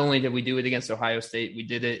not only did we do it against Ohio State, we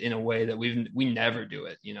did it in a way that we never do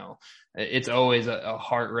it. You know, it's always a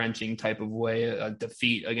heart-wrenching type of way, a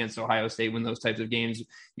defeat against Ohio State. When those types of games,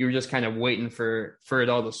 you were just kind of waiting for it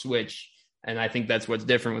all to switch. And I think that's what's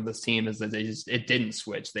different with this team is that it didn't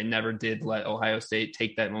switch. They never did let Ohio State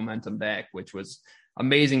take that momentum back, which was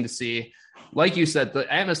amazing to see. Like you said,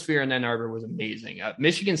 the atmosphere in Ann Arbor was amazing.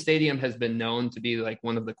 Michigan Stadium has been known to be like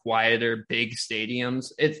one of the quieter, big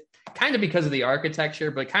stadiums. It's kind of because of the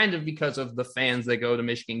architecture, but kind of because of the fans that go to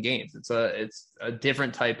Michigan games. It's a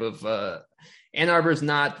different type of Ann Arbor is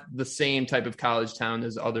not the same type of college town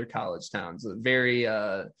as other college towns. Very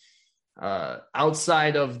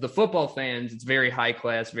outside of the football fans, it's very high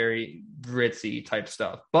class, very ritzy type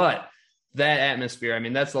stuff. But that atmosphere, I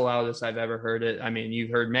mean, that's the loudest I've ever heard it. I mean,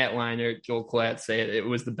 you've heard Matt Leinart, Joel Klatt say it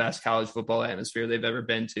was the best college football atmosphere they've ever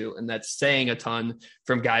been to. And that's saying a ton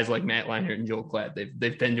from guys like Matt Leinart and Joel Klatt.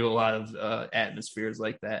 They've been to a lot of atmospheres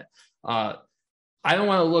like that. I don't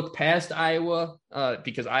want to look past Iowa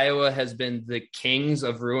because Iowa has been the kings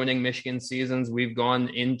of ruining Michigan seasons. We've gone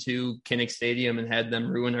into Kinnick Stadium and had them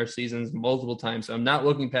ruin our seasons multiple times. So I'm not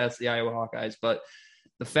looking past the Iowa Hawkeyes, but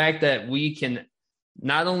the fact that we can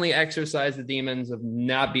not only exercise the demons of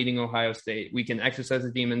not beating Ohio State, we can exercise the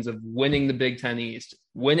demons of winning the Big Ten East,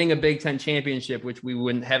 winning a Big Ten championship, which we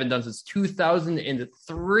haven't done since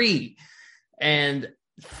 2003, and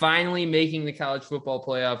finally making the college football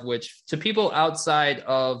playoff, which to people outside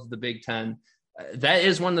of the Big Ten, that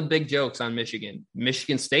is one of the big jokes on Michigan.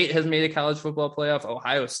 Michigan State has made a college football playoff.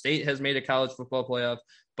 Ohio State has made a college football playoff,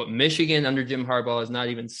 but Michigan under Jim Harbaugh has not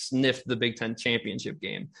even sniffed the Big Ten championship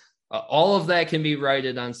game. All of that can be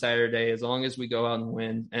righted on Saturday as long as we go out and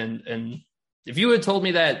win. And if you had told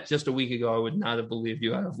me that just a week ago, I would not have believed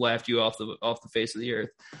you. I'd have laughed you off the face of the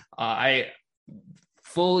earth. I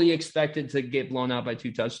fully expected to get blown out by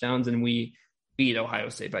 2 touchdowns, and we beat Ohio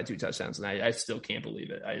State by 2 touchdowns, and I still can't believe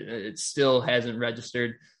it. It still hasn't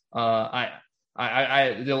registered. The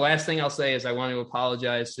last thing I'll say is I want to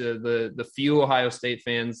apologize to the few Ohio State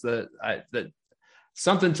fans that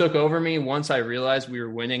something took over me once I realized we were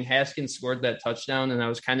winning. Haskins scored that touchdown, and I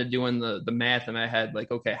was kind of doing the math in my head,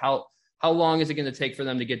 like, okay, how long is it going to take for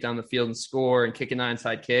them to get down the field and score and kick an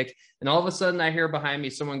onside kick? And all of a sudden I hear behind me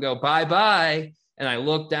someone go, bye-bye. And I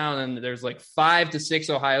look down and there's like 5 to 6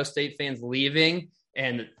 Ohio State fans leaving,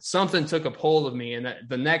 and something took a hold of me. And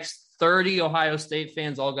the next 30 Ohio State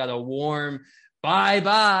fans all got a warm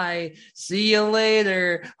bye-bye, see you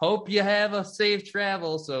later, hope you have a safe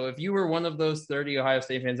travel. So if you were one of those 30 Ohio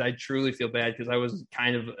State fans, I truly feel bad because I was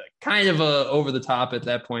kind of over the top at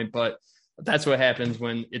that point. But that's what happens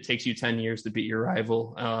when it takes you 10 years to beat your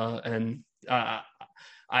rival.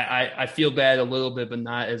 I feel bad a little bit, but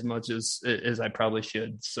not as much as I probably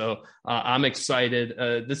should. So I'm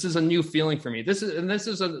excited. This is a new feeling for me. This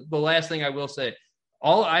is the last thing I will say.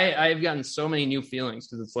 I've gotten so many new feelings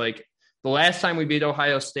because it's like the last time we beat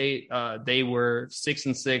Ohio State, they were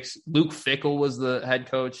 6-6. Luke Fickell was the head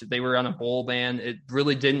coach. They were on a bowl ban. It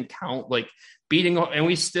really didn't count, like beating, and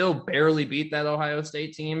we still barely beat that Ohio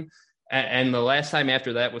State team. And the last time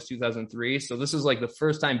after that was 2003. So this is like the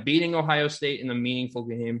first time beating Ohio State in a meaningful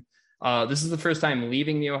game. This is the first time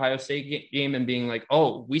leaving the Ohio State game and being like,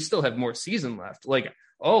 oh, we still have more season left. Like,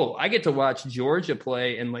 oh, I get to watch Georgia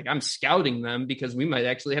play, and like I'm scouting them because we might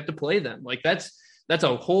actually have to play them. Like that's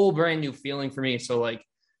a whole brand new feeling for me. So like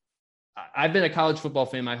I've been a college football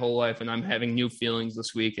fan my whole life, and I'm having new feelings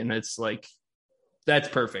this week, and it's like, that's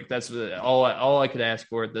perfect. That's all I could ask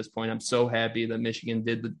for at this point. I'm so happy that Michigan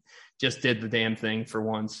just did the damn thing for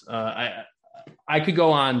once. I could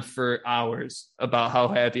go on for hours about how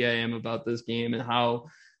happy I am about this game and how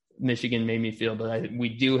Michigan made me feel, but we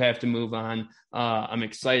do have to move on. I'm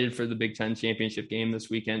excited for the Big Ten championship game this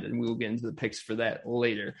weekend, and we will get into the picks for that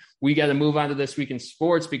later. We got to move on to this week in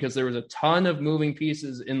sports because there was a ton of moving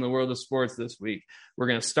pieces in the world of sports this week. We're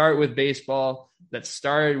going to start with baseball. That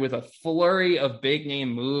started with a flurry of big name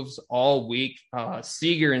moves all week.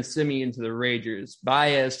 Seager and Simeon to the Rangers,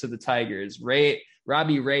 Baez to the Tigers,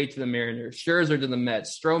 Robbie Ray to the Mariners, Scherzer to the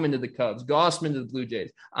Mets, Stroman to the Cubs, Gossman to the Blue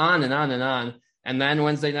Jays, on and on and on. And then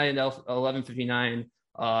Wednesday night at 11:59,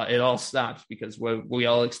 it all stopped because what we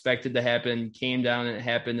all expected to happen came down, and it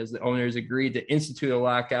happened as the owners agreed to institute a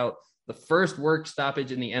lockout, the first work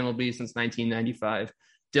stoppage in the MLB since 1995.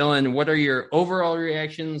 Dylan, what are your overall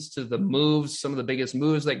reactions to the moves, some of the biggest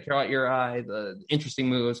moves that caught your eye, the interesting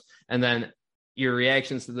moves, and then your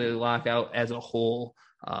reactions to the lockout as a whole,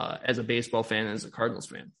 as a baseball fan and as a Cardinals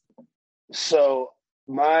fan? So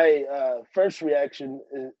my first reaction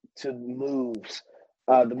to moves,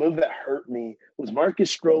 the move that hurt me was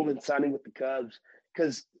Marcus Stroman signing with the Cubs,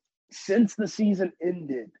 because since the season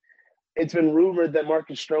ended, it's been rumored that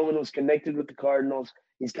Marcus Stroman was connected with the Cardinals.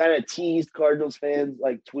 He's kind of teased Cardinals fans,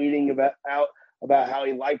 like tweeting about how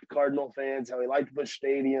he liked Cardinal fans, how he liked Busch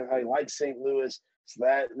Stadium, how he liked St. Louis. So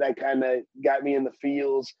that kind of got me in the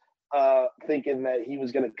feels, thinking that he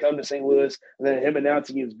was going to come to St. Louis, and then him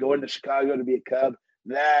announcing he was going to Chicago to be a Cub.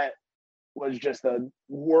 That was just a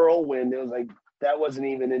whirlwind. It was like, that wasn't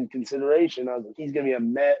even in consideration. I was like, he's going to be a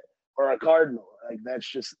Met or a Cardinal. Like, that's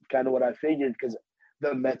just kind of what I figured, because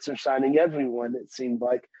the Mets are signing everyone, it seemed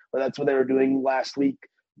like. But that's what they were doing last week.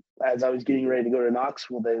 As I was getting ready to go to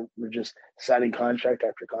Knoxville, they were just signing contract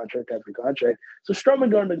after contract after contract. So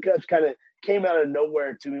Stroman going to the Cubs kind of came out of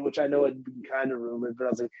nowhere to me, which I know had been kind of rumored, but I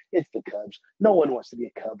was like, it's the Cubs. No one wants to be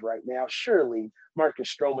a Cub right now. Surely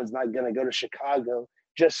Marcus Stroman's not going to go to Chicago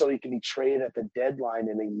just so he can be traded at the deadline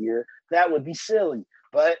in a year. That would be silly.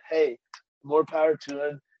 But hey, more power to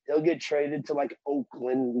him. He'll get traded to like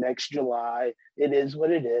Oakland next July. It is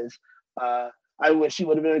what it is. I wish he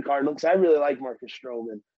would have been a Cardinal because I really like Marcus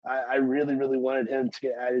Stroman. I really, really wanted him to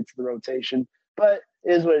get added to the rotation, but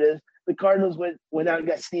it is what it is. The Cardinals went out and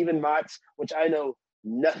got Steven Matz, which I know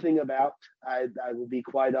nothing about. I will be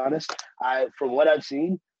quite honest. From what I've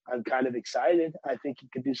seen, I'm kind of excited. I think he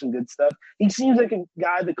could do some good stuff. He seems like a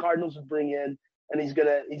guy the Cardinals would bring in, and he's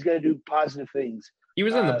gonna do positive things. He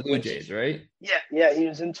was in the Blue Jays, right? Yeah, he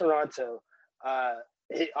was in Toronto.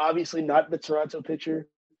 Obviously not the Toronto pitcher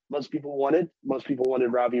most people wanted. Most people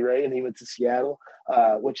wanted Robbie Ray, and he went to Seattle,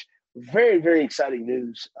 which very, very exciting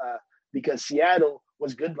news because Seattle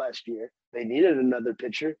was good last year. They needed another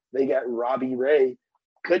pitcher. They got Robbie Ray.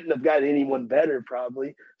 Couldn't have got anyone better,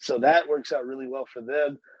 probably. So that works out really well for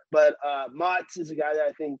them. But Motts is a guy that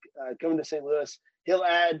I think coming to St. Louis, he'll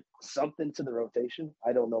add something to the rotation.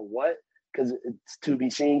 I don't know what, because it's to be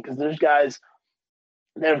seen. Because there's guys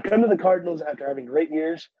that have come to the Cardinals after having great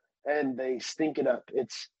years, and they stink it up.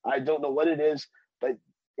 I don't know what it is, but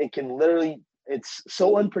it can literally – it's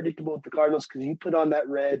so unpredictable with the Cardinals because you put on that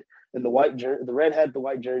red and the red hat, the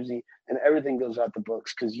white jersey, and everything goes out the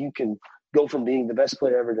books because you can go from being the best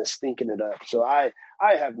player ever to stinking it up. So I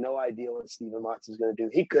have no idea what Steven Matz is going to do.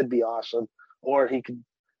 He could be awesome, or he could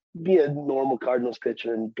be a normal Cardinals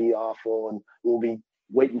pitcher and be awful, and we'll be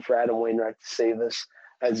waiting for Adam Wainwright to save us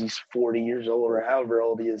as he's 40 years old or however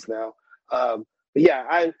old he is now. But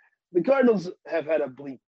yeah, the Cardinals have had a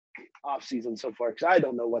bleak offseason so far because I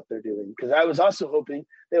don't know what they're doing. Because I was also hoping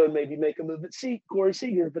they would maybe make a move at Corey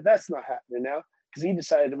Seager, but that's not happening now because he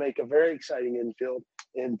decided to make a very exciting infield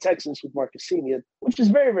in Texas with Marcus Semien, which is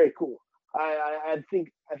very, very cool. I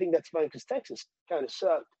think that's fine because Texas kind of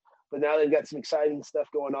sucked, but now they've got some exciting stuff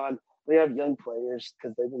going on. They have young players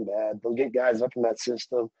because they've been bad. They'll get guys up in that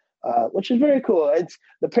system, which is very cool. It's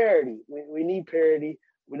the parity. We need parity.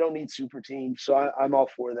 We don't need super teams, so I'm all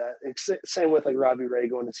for that. It's same with like Robbie Ray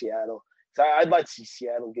going to Seattle. So I'd like to see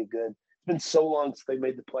Seattle get good. It's been so long since they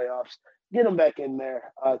made the playoffs. Get them back in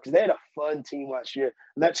there because they had a fun team last year,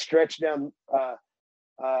 and that stretch down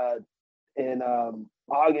in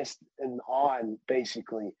August and on,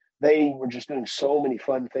 basically, they were just doing so many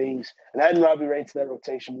fun things. And adding Robbie Ray to that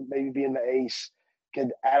rotation, maybe being the ace,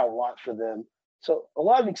 could add a lot for them. So a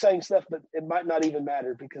lot of exciting stuff, but it might not even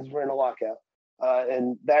matter because we're in a lockout.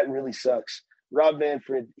 And that really sucks. Rob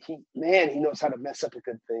Manfred, he knows how to mess up a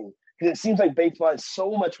good thing. Because it seems like baseball has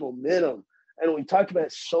so much momentum. And we talked about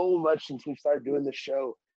it so much since we started doing the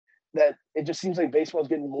show that it just seems like baseball is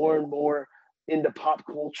getting more and more into pop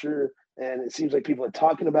culture. And it seems like people are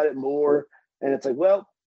talking about it more. And it's like, well,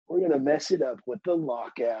 we're going to mess it up with the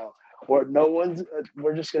lockout. Or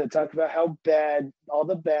we're just going to talk about how bad, all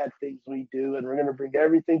the bad things we do. And we're going to bring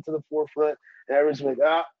everything to the forefront. And everyone's like,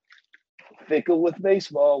 fickle with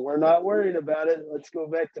baseball. We're not worried about it. Let's go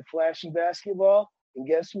back to flashy basketball. And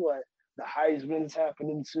guess what? The Heisman's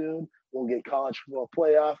happening soon. We'll get college football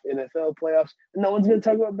playoff, NFL playoffs, and no one's going to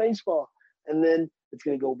talk about baseball. And then it's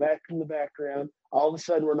going to go back in the background. All of a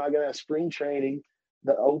sudden, we're not going to have spring training.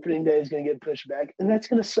 The opening day is going to get pushed back, and that's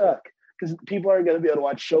going to suck because people aren't going to be able to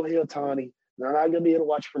watch Shohei Ohtani. They're not going to be able to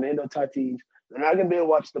watch Fernando Tatis. They're not going to be able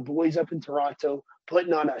to watch the boys up in Toronto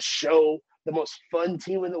putting on a show, the most fun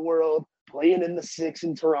team in the world, playing in the 6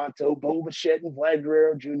 in Toronto, Bo Bichette and Vlad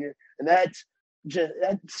Guerrero Jr. And that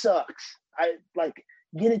sucks.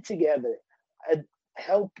 Get it together.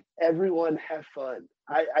 Help everyone have fun.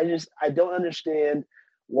 I don't understand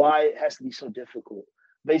why it has to be so difficult.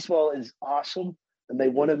 Baseball is awesome, and they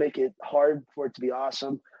want to make it hard for it to be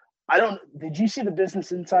awesome. Did you see the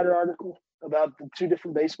Business Insider article about the two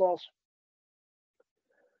different baseballs?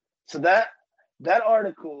 So that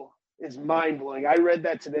article is mind-blowing. I read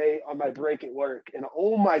that today on my break at work, and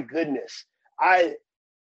oh my goodness,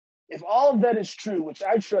 if all of that is true, which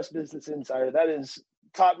I trust Business Insider, that is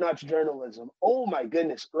top-notch journalism. Oh my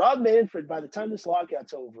goodness, Rob Manfred, by the time this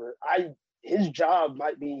lockout's over, his job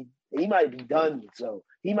might be done. So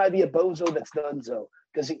he might be a bozo that's done so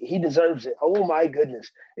because he deserves it. Oh my goodness!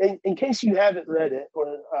 In case you haven't read it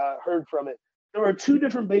or heard from it, there were two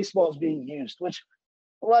different baseballs being used, which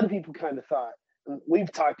a lot of people kind of thought.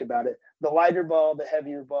 We've talked about it. The lighter ball, the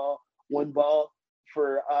heavier ball, one ball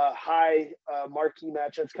for high marquee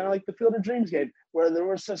matchups, kind of like the Field of Dreams game, where there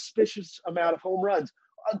was a suspicious amount of home runs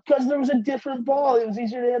because there was a different ball. It was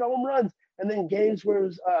easier to hit home runs. And then games where it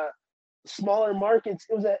was smaller markets,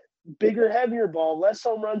 it was a bigger, heavier ball, less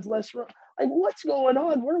home runs, less run. Like, what's going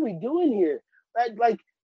on? What are we doing here?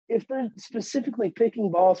 If they're specifically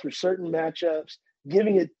picking balls for certain matchups,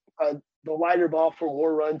 giving it the lighter ball for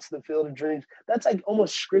more runs to the Field of Dreams, that's like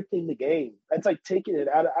almost scripting the game. That's like taking it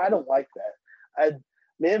out. I don't like that.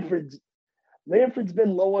 Manfred's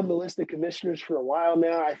been low on the list of commissioners for a while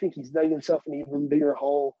now. I think he's dug himself an even bigger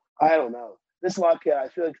hole. I don't know. This lockout, I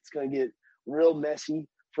feel like it's going to get real messy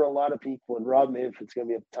for a lot of people, and Rob Manfred's going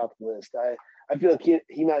to be at the top of the list. I feel like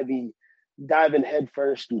he might be diving head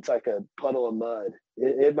first into like a puddle of mud.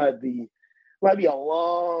 It might be a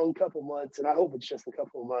long couple months, and I hope it's just a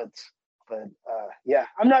couple of months. But yeah,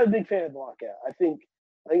 I'm not a big fan of the lockout. I think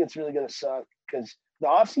it's really going to suck because the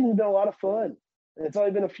offseason's been a lot of fun, and it's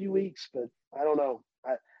only been a few weeks. But I don't know.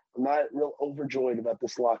 I'm not real overjoyed about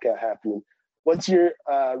this lockout happening. What's your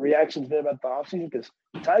reactions been about the offseason? Because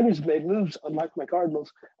Tigers made moves, unlike my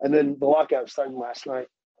Cardinals, and then the lockout started last night.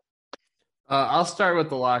 I'll start with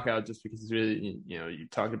the lockout just because it's really, you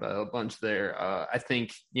talked about a bunch there. I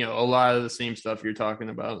think, a lot of the same stuff you're talking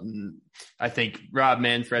about. And I think Rob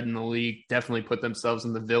Manfred and the league definitely put themselves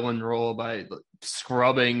in the villain role by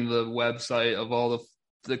scrubbing the website of all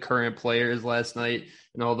the current players last night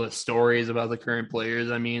and all the stories about the current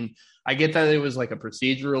players. I mean, I get that it was like a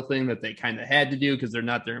procedural thing that they kind of had to do because they're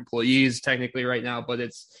not their employees technically right now, but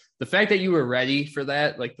it's the fact that you were ready for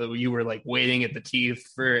that, you were like waiting at the teeth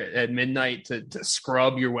at midnight to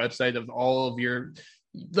scrub your website of all of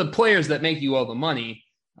the players that make you all the money.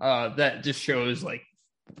 That just shows like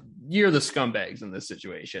you're the scumbags in this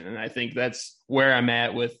situation. And I think that's where I'm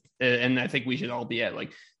at with, and I think we should all be at,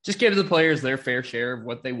 like, just give the players their fair share of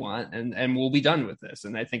what they want and we'll be done with this.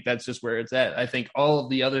 And I think that's just where it's at. I think all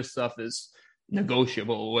of the other stuff is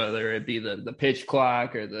negotiable, whether it be the pitch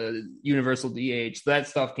clock or the universal DH. That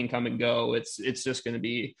stuff can come and go. It's just going to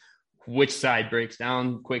be which side breaks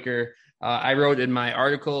down quicker. I wrote in my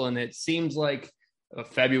article, and it seems like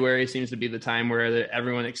February seems to be the time where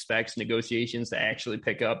everyone expects negotiations to actually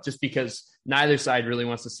pick up, just because neither side really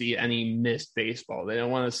wants to see any missed baseball. They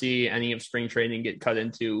don't want to see any of spring training get cut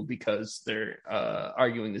into because they're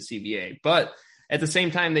arguing the CBA. But at the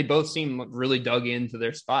same time, they both seem really dug into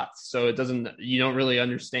their spots. So you don't really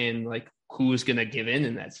understand like who's going to give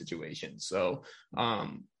in that situation. So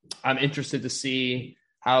I'm interested to see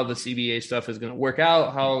how the CBA stuff is going to work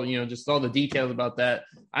out, how, just all the details about that.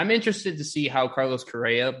 I'm interested to see how Carlos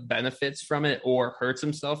Correa benefits from it or hurts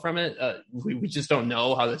himself from it. We just don't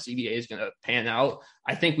know how the CBA is going to pan out.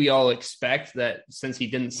 I think we all expect that since he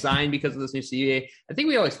didn't sign because of this new CBA, I think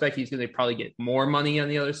we all expect he's going to probably get more money on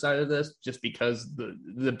the other side of this, just because the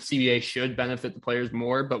CBA should benefit the players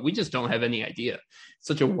more, but we just don't have any idea. It's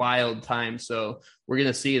such a wild time. So we're going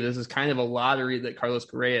to see. This is kind of a lottery that Carlos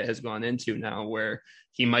Correa has gone into now, where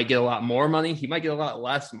he might get a lot more money. He might get a lot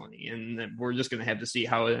less money. And we're just going to have to see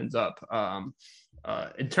how it ends up.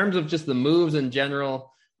 In terms of just the moves in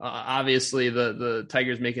general, obviously the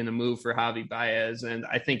Tigers making a move for Javi Baez. And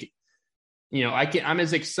I think, I'm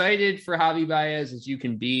as excited for Javi Baez as you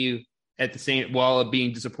can be while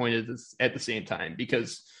being disappointed at the same time,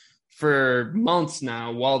 because for months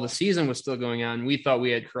now, while the season was still going on, we thought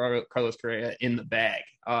we had Carlos Correa in the bag.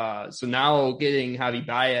 So now getting Javi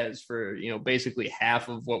Baez for, basically half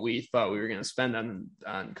of what we thought we were going to spend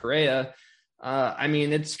on Correa.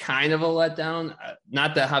 It's kind of a letdown.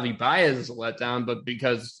 Not that Javi Baez is a letdown, but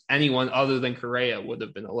because anyone other than Correa would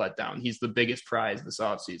have been a letdown. He's the biggest prize this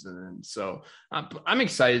offseason. And so I'm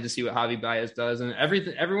excited to see what Javi Baez does. And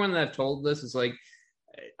everyone that I've told this is like,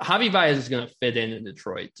 Javi Baez is going to fit in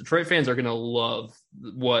Detroit. Detroit fans are going to love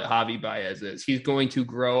what Javi Baez is. He's going to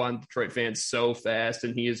grow on Detroit fans so fast,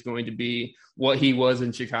 and he is going to be what he was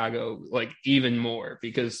in Chicago, like even more,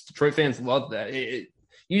 because Detroit fans love that.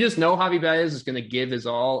 You just know Javi Baez is going to give his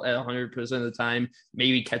all at 100% of the time,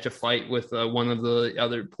 maybe catch a fight with one of the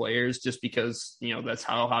other players, just because, that's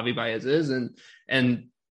how Javi Baez is. And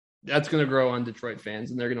that's going to grow on Detroit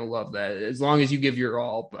fans, and they're going to love that as long as you give your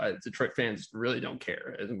all. But Detroit fans really don't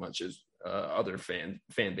care as much as other fan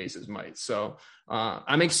bases might. So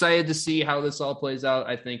I'm excited to see how this all plays out.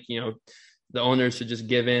 I think, the owners should just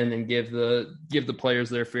give in and give the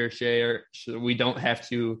players their fair share, so we don't have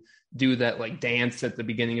to do that like dance at the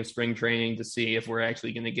beginning of spring training to see if we're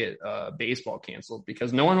actually going to get baseball canceled,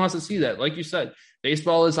 because no one wants to see that. Like you said,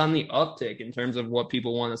 baseball is on the uptick in terms of what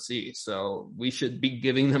people want to see. So we should be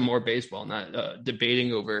giving them more baseball, not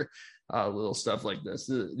debating over little stuff like this.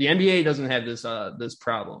 The NBA doesn't have this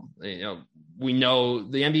problem. We know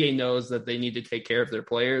the NBA knows that they need to take care of their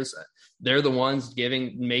players. They're the ones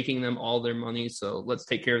making them all their money. So let's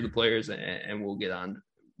take care of the players and we'll get on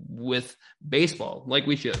with baseball like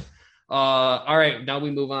we should. All right, now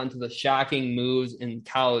we move on to the shocking moves in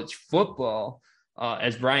college football.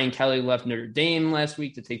 As Brian Kelly left Notre Dame last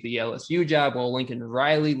week to take the LSU job, while Lincoln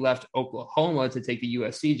Riley left Oklahoma to take the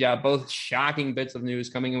USC job. Both shocking bits of news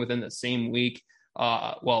coming in within the same week.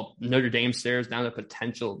 While Notre Dame stares down a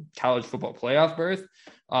potential college football playoff berth.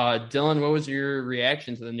 Dylan, what was your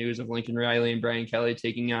reaction to the news of Lincoln Riley and Brian Kelly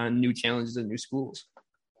taking on new challenges at new schools?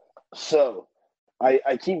 So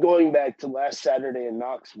I keep going back to last Saturday in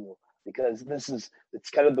Knoxville, because it's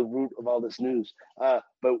kind of the root of all this news.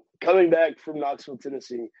 But coming back from Knoxville,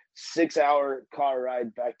 Tennessee, 6-hour car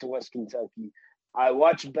ride back to West Kentucky, I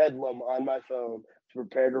watched Bedlam on my phone to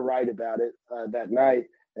prepare to write about it that night.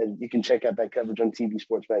 And you can check out that coverage on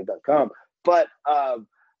tvsportsmag.com. But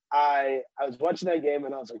I was watching that game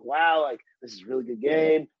and I was like, wow, like this is a really good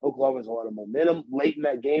game. Oklahoma has a lot of momentum. Late in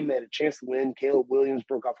that game, they had a chance to win. Caleb Williams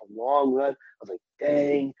broke off a long run. I was like,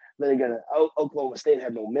 dang, Oklahoma State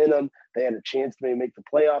had momentum. They had a chance to maybe make the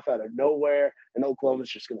playoff out of nowhere, and Oklahoma's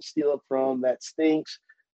just going to steal it from them. That stinks.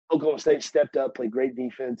 Oklahoma State stepped up, played great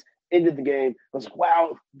defense, ended the game. I was like,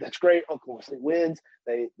 wow, that's great. Oklahoma State wins.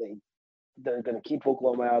 They're going to keep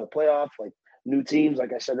Oklahoma out of the playoff. Like new teams,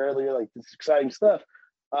 like I said earlier, like this is exciting stuff.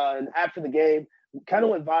 And after the game, kind of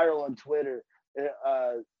went viral on Twitter.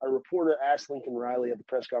 A reporter asked Lincoln Riley at the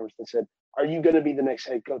press conference, they said, are you going to be the next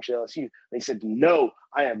head coach at LSU? They said, no,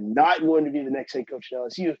 I am not going to be the next head coach at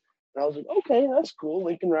LSU. And I was like, okay, that's cool.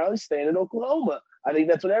 Lincoln Riley's staying in Oklahoma. I think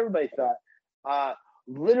that's what everybody thought.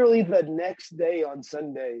 Literally the next day on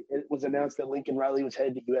Sunday, it was announced that Lincoln Riley was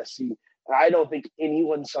headed to USC. And I don't think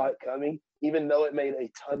anyone saw it coming, even though it made a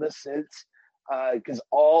ton of sense because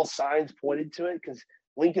all signs pointed to it because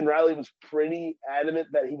Lincoln Riley was pretty adamant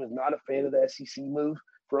that he was not a fan of the SEC move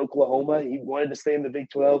for Oklahoma. He wanted to stay in the Big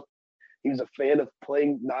 12. He was a fan of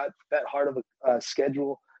playing not that hard of a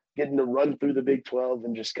schedule, getting to run through the Big 12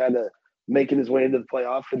 and just kind of making his way into the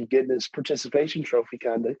playoff and getting his participation trophy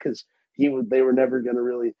kind of because they were never going to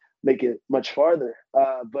really make it much farther.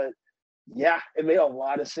 But, yeah, it made a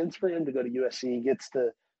lot of sense for him to go to USC. He gets to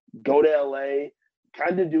go to L.A.,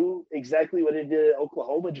 kind of do exactly what he did at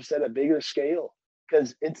Oklahoma, just at a bigger scale.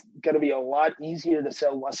 Because it's going to be a lot easier to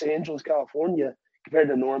sell Los Angeles, California compared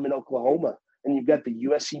to Norman, Oklahoma. And you've got the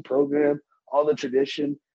USC program, all the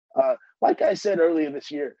tradition. Like I said earlier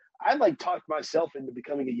this year, I talked myself into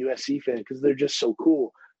becoming a USC fan because they're just so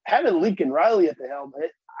cool. Having Lincoln Riley at the helm,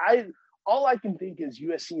 all I can think is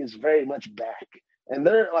USC is very much back. And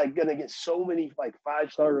they're going to get so many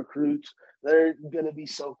 5-star recruits. They're going to be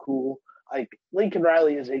so cool. Lincoln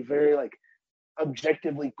Riley is a very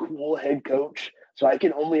objectively cool head coach. So I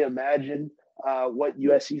can only imagine what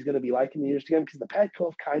USC is going to be like in the years to come because the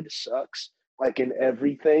Pac-12 kind of sucks, in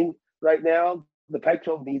everything right now. The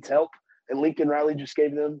Pac-12 needs help, and Lincoln Riley just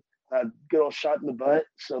gave them a good old shot in the butt.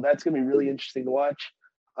 So that's going to be really interesting to watch.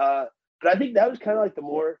 But I think that was kind of the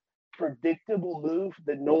more predictable move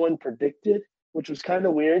that no one predicted, which was kind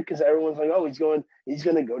of weird because everyone's like, oh, he's going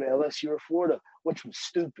to go to LSU or Florida, which was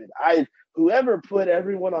stupid. Whoever put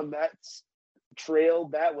everyone on that trail,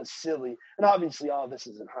 that was silly. And obviously all of this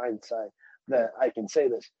is in hindsight that I can say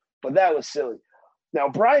this, but that was silly. Now,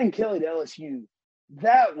 Brian Kelly to LSU,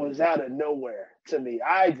 that was out of nowhere to me.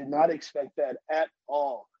 I did not expect that at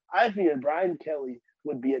all. I figured Brian Kelly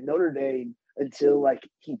would be at Notre Dame until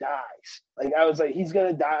he dies. I was like, he's going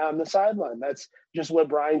to die on the sideline. That's just what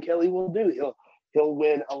Brian Kelly will do. He'll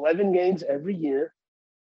win 11 games every year.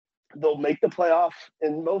 They'll make the playoff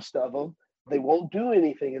in most of them. They won't do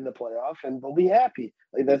anything in the playoff, and they'll be happy.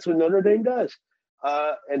 That's what Notre Dame does.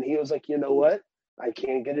 And he was like, you know what? I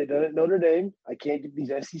can't get it done at Notre Dame. I can't get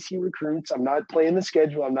these SEC recruits. I'm not playing the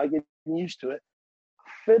schedule. I'm not getting used to it.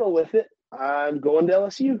 Fiddle with it. I'm going to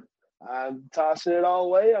LSU. I'm tossing it all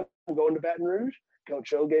away. I'm going to Baton Rouge.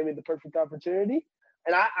 Coach O gave me the perfect opportunity.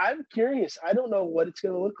 And I'm curious. I don't know what it's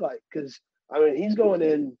going to look like because, he's going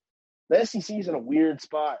in – the SEC is in a weird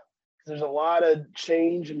spot. There's a lot of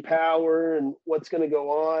change in power and what's going to go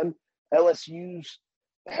on. LSU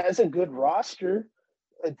has a good roster.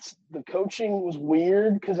 The coaching was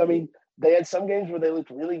weird because, they had some games where they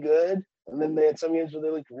looked really good, and then they had some games where they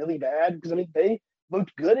looked really bad because, they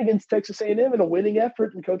looked good against Texas A&M in a winning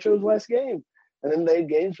effort in Coach O's last game. And then they had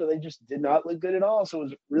games where they just did not look good at all, so it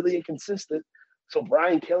was really inconsistent. So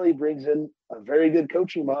Brian Kelly brings in a very good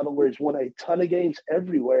coaching model where he's won a ton of games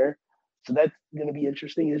everywhere. So that's going to be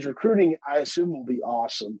interesting. His recruiting, I assume, will be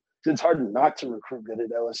awesome. It's hard not to recruit good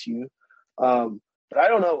at LSU. But I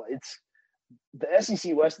don't know. The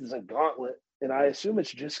SEC West is a gauntlet, and I assume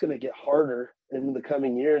it's just going to get harder in the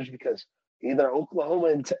coming years because either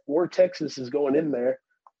Oklahoma or Texas is going in there,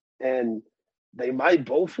 and they might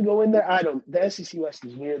both go in there. The SEC West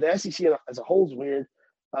is weird. The SEC as a whole is weird.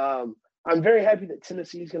 I'm very happy that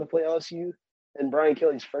Tennessee is going to play LSU in Brian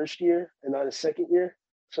Kelly's first year and not his second year.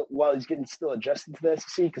 So while he's getting still adjusted to the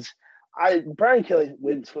SEC, because Brian Kelly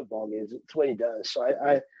wins football games. It's what he does. So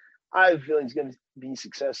I feel he's going to be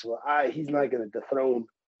successful. He's not going to dethrone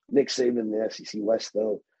Nick Saban in the SEC West,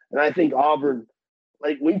 though. And I think Auburn,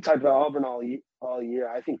 we've talked about Auburn all year.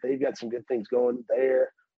 I think they've got some good things going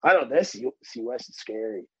there. The SEC West is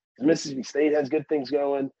scary. Mississippi State has good things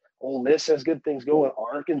going. Ole Miss has good things going.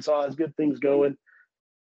 Arkansas has good things going.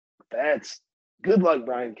 That's good luck,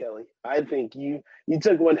 Brian Kelly. I think you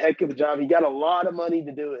took one heck of a job. You got a lot of money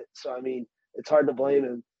to do it. So, it's hard to blame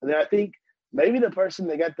him. And then I think maybe the person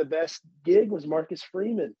that got the best gig was Marcus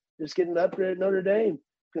Freeman, just getting up there at Notre Dame.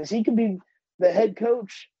 because he could be the head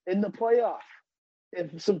coach in the playoff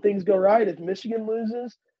if some things go right. If Michigan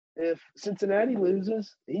loses, if Cincinnati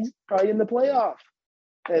loses, he's probably in the playoff.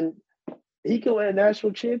 And he could win a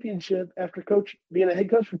national championship after being a head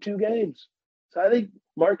coach for 2 games. So I think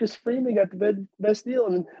Marcus Freeman got the best deal.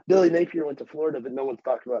 And Billy Napier went to Florida, but no one's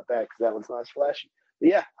talking about that because that one's not as flashy. But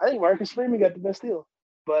yeah, I think Marcus Freeman got the best deal.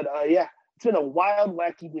 But yeah, it's been a wild,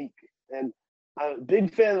 wacky week. And I'm a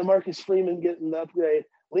big fan of Marcus Freeman getting the upgrade.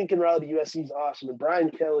 Lincoln Riley to USC is awesome. And Brian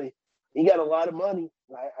Kelly, he got a lot of money.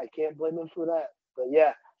 I can't blame him for that. But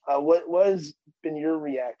yeah, what has been your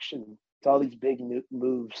reaction to all these big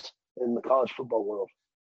moves in the college football world?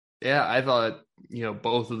 Yeah, I thought,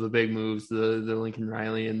 both of the big moves, the Lincoln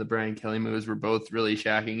Riley and the Brian Kelly moves were both really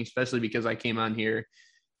shocking, especially because I came on here,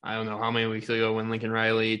 I don't know how many weeks ago when Lincoln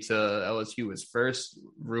Riley to LSU was first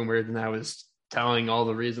rumored, and I was telling all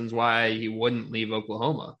the reasons why he wouldn't leave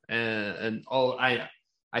Oklahoma. And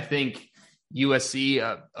I think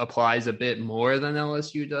USC applies a bit more than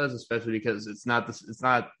LSU does, especially because it's not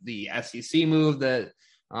the SEC move that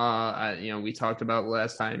we talked about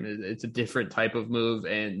last time. It's a different type of move,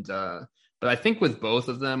 and but I think with both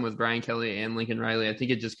of them, with Brian Kelly and Lincoln Riley, I think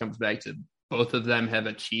it just comes back to both of them have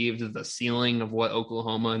achieved the ceiling of what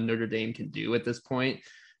Oklahoma and Notre Dame can do at this point.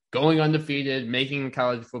 Going undefeated, making the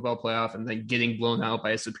college football playoff, and then getting blown out by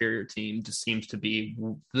a superior team just seems to be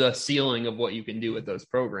the ceiling of what you can do with those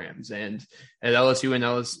programs. And at LSU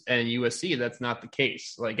and USC, that's not the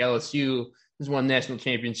case. Like LSU has won national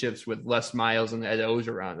championships with Les Miles and Ed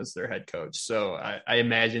Ogeron as their head coach. So I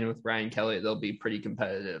imagine with Brian Kelly, they'll be pretty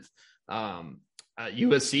competitive.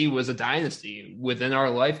 USC was a dynasty within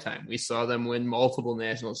our lifetime. We saw them win multiple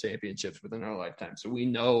national championships within our lifetime. So we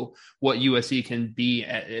know what USC can be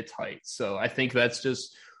at its height. So I think that's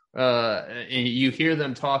just, and you hear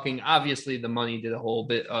them talking, obviously the money did a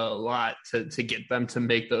lot to get them to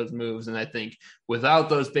make those moves. And I think without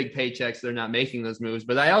those big paychecks, they're not making those moves.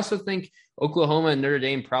 But I also think Oklahoma and Notre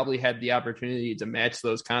Dame probably had the opportunity to match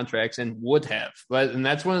those contracts and would have. And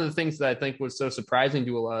that's one of the things that I think was so surprising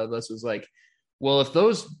to a lot of us was like, well, if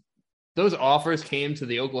those offers came to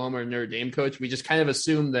the Oklahoma and Notre Dame coach, we just kind of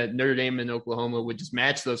assumed that Notre Dame and Oklahoma would just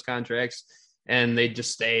match those contracts and they'd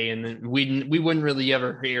just stay. And then we wouldn't really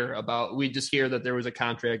ever hear we'd just hear that there was a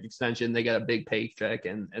contract extension. They got a big paycheck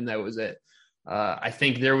and that was it. I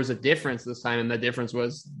think there was a difference this time. And the difference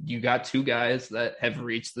was you got 2 guys that have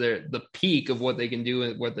reached the peak of what they can do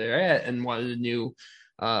and what they're at and wanted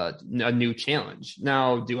a new challenge.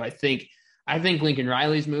 Now, I think Lincoln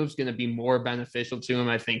Riley's move is going to be more beneficial to him.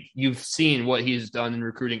 I think you've seen what he's done in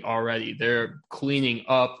recruiting already. They're cleaning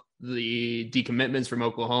up the decommitments from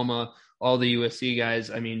Oklahoma, all the USC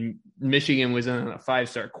guys. I mean, Michigan was in a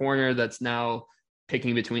 5-star corner that's now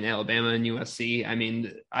picking between Alabama and USC. I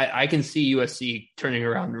mean, I can see USC turning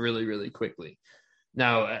around really, really quickly.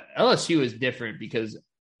 Now, LSU is different because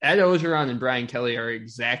Ed Ogeron and Brian Kelly are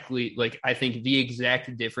exactly I think the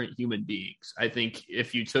exact different human beings. I think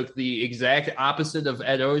if you took the exact opposite of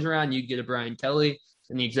Ed Ogeron, you'd get a Brian Kelly,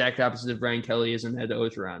 and the exact opposite of Brian Kelly is an Ed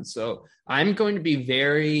Ogeron. So I'm going to be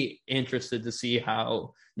very interested to see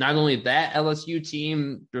how not only that LSU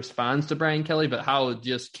team responds to Brian Kelly, but how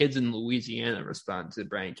just kids in Louisiana respond to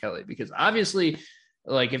Brian Kelly. Because obviously,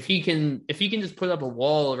 if he can just put up a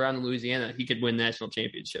wall around Louisiana, he could win national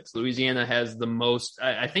championships. Louisiana has the most,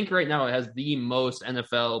 I think right now it has the most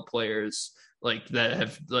NFL players that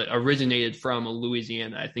have originated from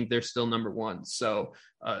Louisiana. I think they're still number 1. So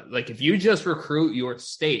if you just recruit your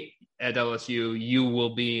state at LSU, you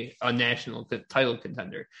will be a national title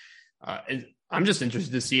contender. And I'm just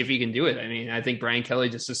interested to see if he can do it. I mean, I think Brian Kelly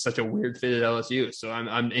just is such a weird fit at LSU. So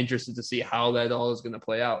I'm interested to see how that all is going to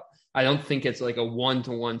play out. I don't think it's like a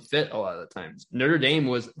 1-to-1 fit a lot of the times. Notre Dame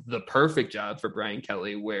was the perfect job for Brian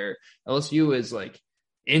Kelly, where LSU is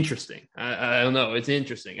interesting. I don't know. It's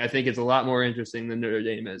interesting. I think it's a lot more interesting than Notre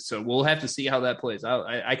Dame is. So we'll have to see how that plays out.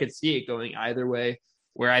 I could see it going either way,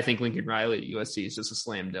 where I think Lincoln Riley at USC is just a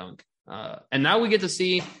slam dunk. And now we get to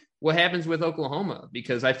see what happens with Oklahoma,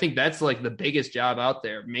 because I think that's the biggest job out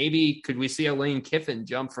there. Maybe could we see a Lane Kiffin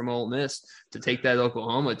jump from Ole Miss to take that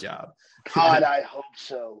Oklahoma job? God, I hope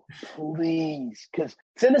so. Please. Because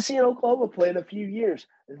Tennessee and Oklahoma play in a few years.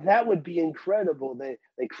 That would be incredible.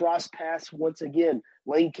 They cross paths once again.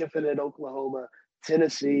 Lane Kiffin at Oklahoma,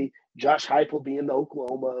 Tennessee, Josh Heupel being the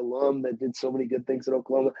Oklahoma alum that did so many good things at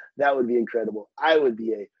Oklahoma. That would be incredible. I would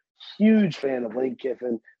be a huge fan of Lane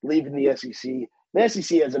Kiffin leaving the SEC. The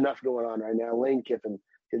SEC has enough going on right now. Lane Kiffin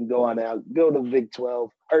can go on out, go to Big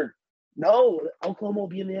 12. Or no, Oklahoma will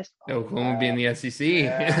be in the SEC. Oklahoma will be in the SEC.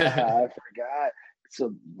 I forgot.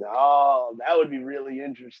 So, that would be really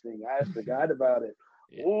interesting. I forgot about it.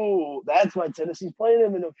 Ooh, that's why Tennessee's playing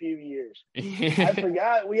them in a few years. I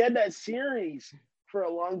forgot we had that series for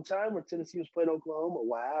a long time where Tennessee was playing Oklahoma.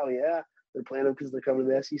 Wow, yeah, they're playing them because they're coming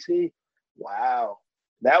to the SEC. Wow,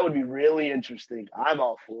 that would be really interesting. I'm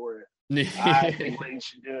all for it. I think Lane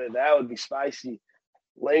should do it. That would be spicy.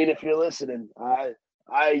 Lane, if you're listening,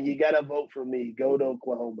 you gotta vote for me. Go to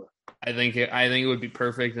Oklahoma. I think it would be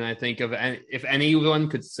perfect, and I think if anyone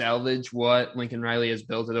could salvage what Lincoln Riley has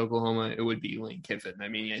built at Oklahoma, it would be Lane Kiffin. I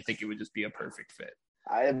mean, I think it would just be a perfect fit.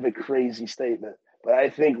 I have a crazy statement, but I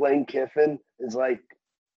think Lane Kiffin is like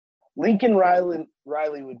Lincoln Riley.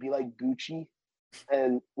 Riley would be like Gucci,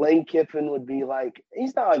 and Lane Kiffin would be like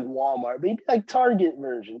he's not like Walmart, but he'd be like Target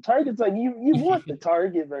version. Target's like you want the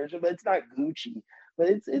Target version, but it's not Gucci. But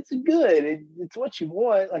it's good. It's what you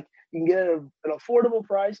want. Like you can get an affordable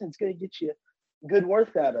price, and it's going to get you good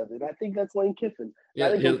worth out of it. I think that's Lane Kiffin. Yeah,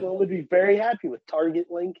 I think Oklahoma would be very happy with Target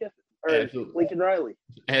Lane Kiffin or absolutely. Lincoln Riley.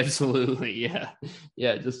 Absolutely, yeah.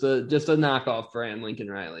 Just a knockoff brand, Lincoln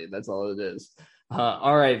Riley. That's all it is.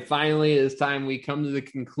 All right, finally, it's time we come to the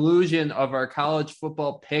conclusion of our college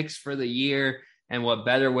football picks for the year. And what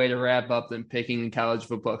better way to wrap up than picking the college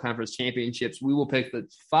football conference championships? We will pick the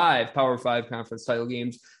 5 Power 5 conference title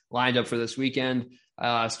games lined up for this weekend,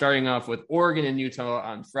 starting off with Oregon and Utah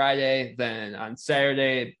on Friday. Then on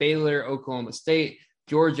Saturday, Baylor, Oklahoma State,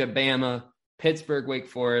 Georgia, Bama, Pittsburgh, Wake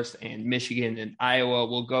Forest, and Michigan and Iowa.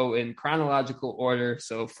 Will go in chronological order.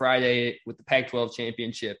 So Friday with the Pac-12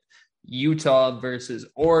 championship, Utah versus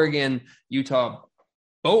Oregon. Utah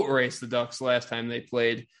boat raced the Ducks last time they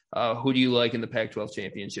played. Who do you like in the Pac-12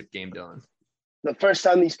 championship game, Dylan? The first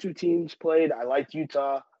time these two teams played, I liked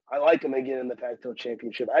Utah. I like them again in the Pac-12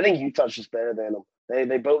 championship. I think Utah's just better than them.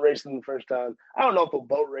 They boat raced them the first time. I don't know if they'll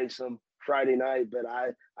boat race them Friday night, but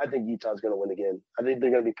I think Utah's going to win again. I think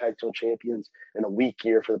they're going to be Pac-12 champions in a weak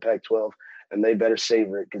year for the Pac-12, and they better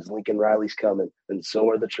savor it because Lincoln Riley's coming, and so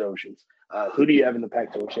are the Trojans. Who do you have in the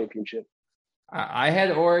Pac-12 championship? I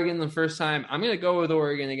had Oregon the first time. I'm going to go with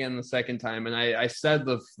Oregon again the second time. And I said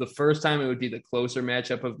the first time it would be the closer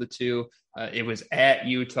matchup of the two. It was at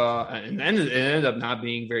Utah, and then it ended up not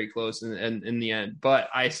being very close in the end. But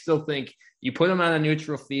I still think you put them on a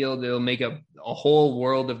neutral field, it'll make a whole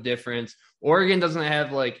world of difference. Oregon doesn't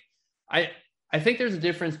have I think there's a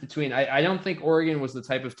difference between I don't think Oregon was the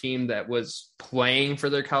type of team that was playing for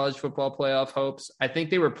their college football playoff hopes. I think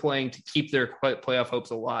they were playing to keep their playoff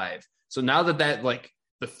hopes alive. So now that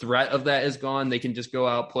the threat of that is gone, they can just go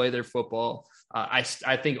out, play their football. I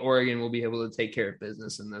think Oregon will be able to take care of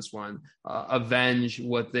business in this one, avenge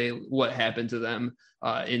what happened to them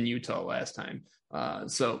in Utah last time.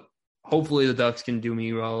 So hopefully the Ducks can do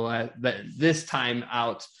me well this time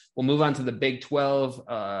out. We'll move on to the Big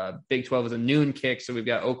 12. Big 12 is a noon kick, so we've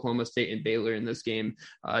got Oklahoma State and Baylor in this game.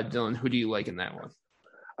 Dylan, who do you like in that one?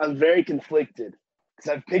 I'm very conflicted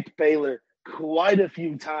because I've picked Baylor quite a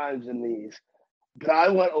few times in these, but I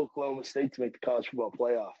want Oklahoma State to make the college football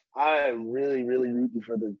playoff. I am really, really rooting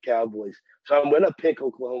for the Cowboys, so I'm going to pick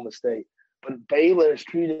Oklahoma State. But Baylor has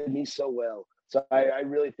treated me so well, so I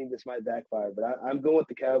really think this might backfire. But I'm going with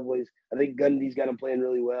the Cowboys. I think Gundy's got them playing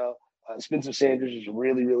really well. Spencer Sanders is a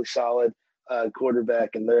really, really solid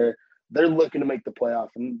quarterback, and they're looking to make the playoff,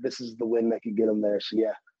 and this is the win that could get them there. So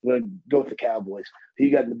yeah, I'm going to go with the Cowboys. Who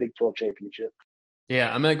you got in the Big 12 championship?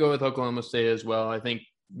 Yeah, I'm going to go with Oklahoma State as well. I think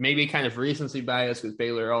maybe kind of recency bias because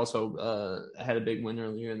Baylor also had a big win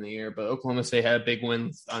earlier in the year, but Oklahoma State had a big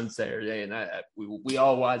win on Saturday, and we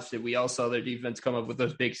all watched it. We all saw their defense come up with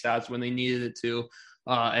those big shots when they needed it to.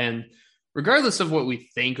 And regardless of what we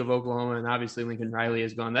think of Oklahoma, and obviously Lincoln Riley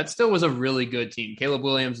is gone, that still was a really good team. Caleb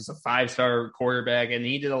Williams is a 5-star quarterback, and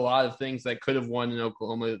he did a lot of things that could have won in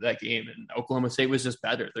Oklahoma that game. And Oklahoma State was just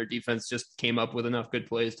better. Their defense just came up with enough good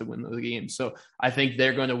plays to win those games. So I think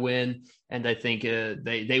they're going to win, and I think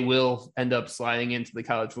they will end up sliding into the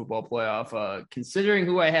college football playoff, considering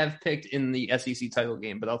who I have picked in the SEC title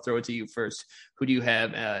game. But I'll throw it to you first. Who do you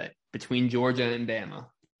have between Georgia and Bama?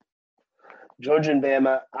 Georgia and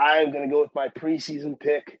Bama, I'm going to go with my preseason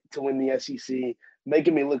pick to win the SEC,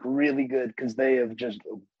 making me look really good because they have just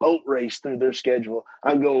boat raced through their schedule.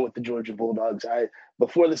 I'm going with the Georgia Bulldogs.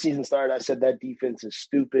 Before the season started, I said that defense is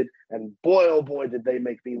stupid, and boy, oh boy, did they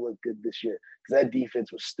make me look good this year because that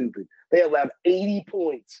defense was stupid. They allowed 80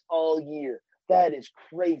 points all year. That is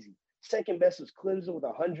crazy. Second best was Clemson with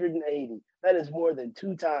 180. That is more than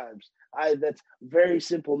 2 times. That's very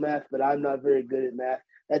simple math, but I'm not very good at math.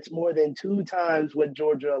 That's more than 2 times what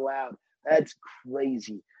Georgia allowed. That's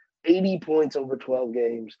crazy. 80 points over 12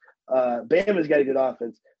 games. Bama's got a good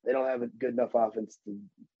offense. They don't have a good enough offense to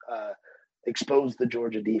expose the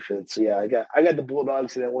Georgia defense. So yeah, I got the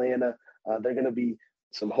Bulldogs in Atlanta. They're going to be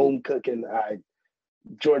some home cooking.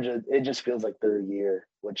 Georgia, it just feels like they're a year,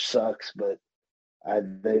 which sucks, but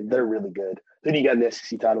they're really good. Who do you got in the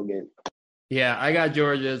SEC title game? Yeah, I got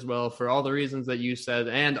Georgia as well for all the reasons that you said,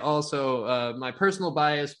 and also my personal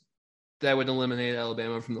bias that would eliminate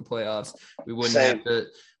Alabama from the playoffs. We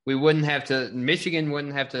wouldn't have to. Michigan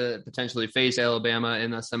wouldn't have to potentially face Alabama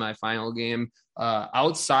in a semifinal game.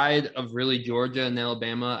 Outside of really Georgia and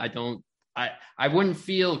Alabama, I wouldn't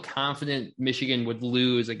feel confident Michigan would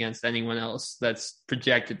lose against anyone else that's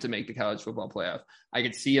projected to make the college football playoff. I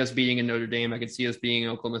could see us beating a Notre Dame. I could see us beating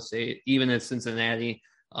Oklahoma State, even at Cincinnati.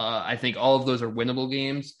 I think all of those are winnable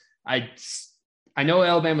games. I know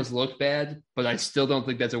Alabama's looked bad, but I still don't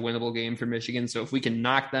think that's a winnable game for Michigan. So if we can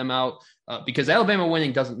knock them out, because Alabama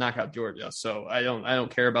winning doesn't knock out Georgia, so I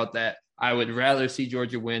don't care about that. I would rather see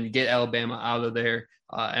Georgia win, get Alabama out of there,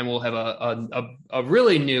 and we'll have a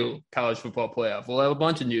really new college football playoff. We'll have a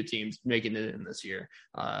bunch of new teams making it in this year.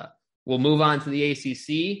 We'll move on to the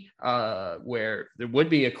ACC, where there would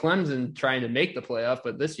be a Clemson trying to make the playoff,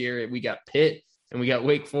 but this year we got Pitt and we got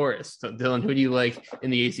Wake Forest. So, Dylan, who do you like in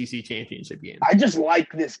the ACC championship game? I just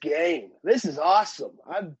like this game. This is awesome.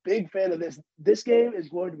 I'm a big fan of this. This game is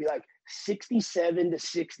going to be like 67-62.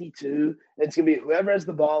 It's going to be whoever has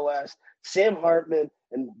the ball last. Sam Hartman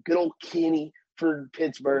and good old Kenny for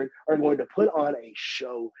Pittsburgh are going to put on a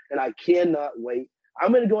show, and I cannot wait.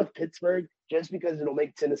 I'm going to go with Pittsburgh just because it'll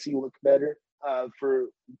make Tennessee look better for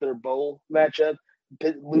their bowl matchup.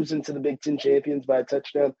 Losing to the Big Ten champions by a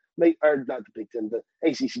touchdown, or not the Big Ten, the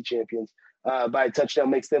ACC champions by a touchdown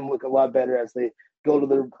makes them look a lot better as they go to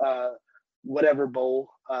their whatever bowl.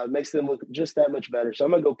 Makes them look just that much better. So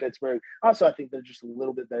I'm going to go Pittsburgh. Also, I think they're just a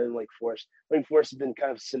little bit better than Wake Forest. Wake Forest has been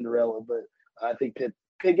kind of Cinderella, but I think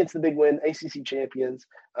Pitt gets the big win. ACC champions.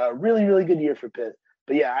 Really, really good year for Pitt.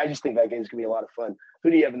 But, yeah, I just think that game's going to be a lot of fun. Who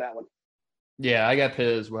do you have in that one? Yeah, I got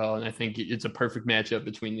Pitt as well, and I think it's a perfect matchup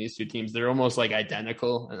between these two teams. They're almost like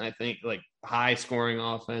identical, and I think like high scoring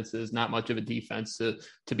offenses, not much of a defense to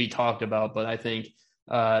be talked about, but I think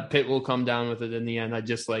Pitt will come down with it in the end. I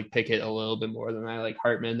just like Pickett a little bit more than I like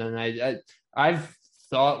Hartman, and I've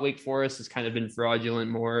thought Wake Forest has kind of been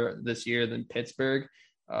fraudulent more this year than Pittsburgh,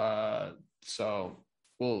 so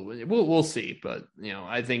we'll see, but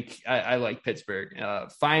I think I like Pittsburgh.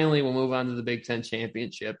 Finally, we'll move on to the Big Ten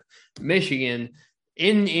championship. Michigan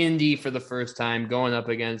in Indy for the first time, going up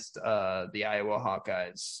against the Iowa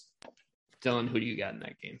Hawkeyes. Dylan, who do you got in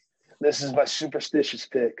that game? This is my superstitious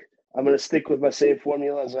pick. I'm going to stick with my same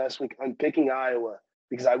formula as last week. I'm picking Iowa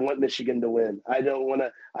because I want Michigan to win. I don't want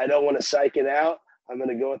to psych it out. I'm going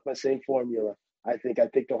to go with my same formula. I think I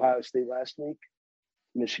picked Ohio State last week.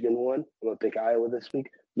 Michigan won. I'm going to pick Iowa this week.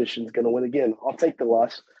 Michigan's going to win again. I'll take the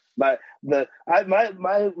loss. My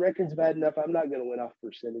record's bad enough. I'm not going to win off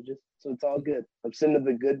percentages, so it's all good. I'm sending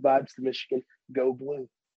the good vibes to Michigan. Go blue.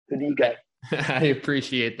 Who do you got? I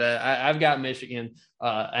appreciate that. I've got Michigan,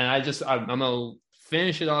 and I'm going to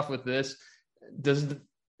finish it off with this.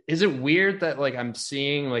 Is it weird that like I'm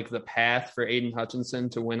seeing like the path for Aiden Hutchinson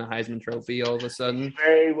to win a Heisman Trophy all of a sudden?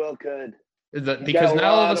 Very well could. Because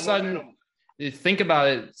now all of a sudden, think about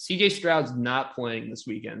it, CJ Stroud's not playing this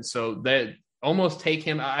weekend, so that almost take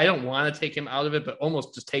him. I don't want to take him out of it, but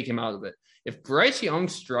almost just take him out of it. If Bryce Young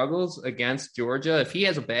struggles against Georgia, if he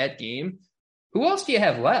has a bad game, who else do you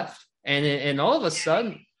have left? And all of a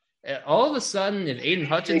sudden, if Aiden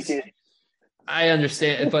Hutchinson, I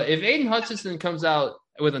understand, but if Aiden Hutchinson comes out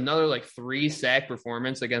with another like 3 sack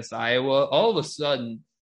performance against Iowa, all of a sudden,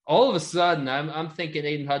 I'm thinking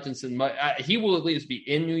Aiden Hutchinson he will at least be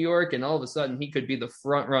in New York, and all of a sudden he could be the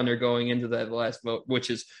front runner going into that last vote, which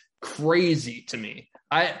is crazy to me.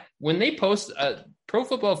 When they post Pro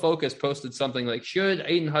Football Focus posted something like, should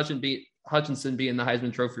Aiden Hutchinson be in the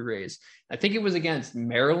Heisman Trophy race? I think it was against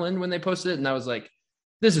Maryland when they posted it, and I was like,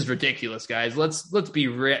 this is ridiculous, guys. Let's be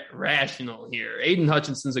rational here. Aiden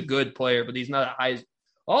Hutchinson's a good player, but he's not a Heisman.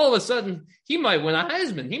 All of a sudden, he might win a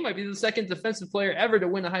Heisman. He might be the second defensive player ever to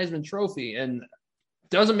win a Heisman Trophy, and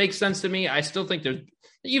doesn't make sense to me. I still think there's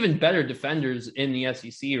even better defenders in the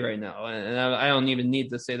SEC right now, and I don't even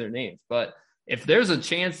need to say their names. But if there's a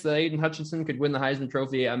chance that Aiden Hutchinson could win the Heisman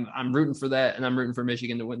Trophy, I'm rooting for that, and I'm rooting for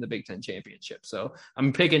Michigan to win the Big Ten championship. So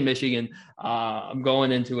I'm picking Michigan. I'm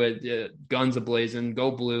going into it guns a-blazing.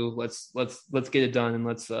 Go blue. Let's get it done, and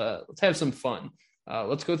let's have some fun.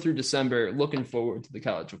 Let's go through December. Looking forward to the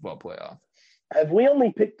college football playoff. Have we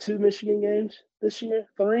only picked 2 Michigan games this year?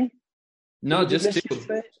 3? No, just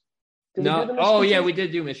 2. No. Oh, yeah, we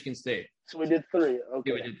did do Michigan State. So we did 3. Okay.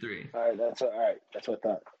 Yeah, we did 3. All right. That's what I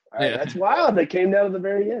thought. All right. Yeah. That's wild. They came down to the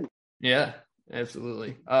very end. Yeah,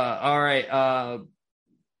 absolutely. All right.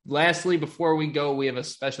 lastly, before we go, we have a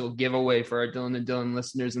special giveaway for our Dylan and Dylan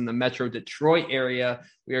listeners in the Metro Detroit area.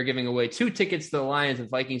 We are giving away 2 tickets to the Lions and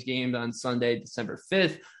Vikings game on Sunday, December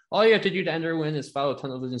 5th. All you have to do to enter win is follow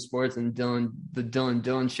Tunnel Vision Sports and the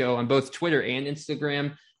Dylan Show on both Twitter and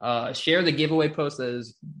Instagram. Share the giveaway post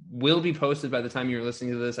that will be posted by the time you're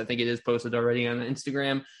listening to this. I think it is posted already on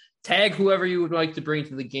Instagram. Tag whoever you would like to bring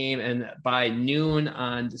to the game, and by noon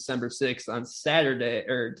on December 6th on Saturday,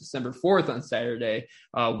 or December 4th on Saturday,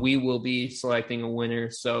 we will be selecting a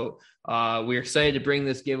winner. So we're excited to bring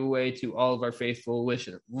this giveaway to all of our faithful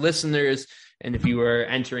listeners. And if you are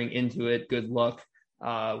entering into it, good luck.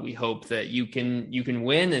 We hope that you can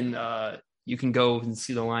win, and you can go and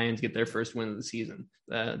see the Lions get their first win of the season.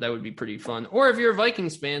 That would be pretty fun. Or if you're a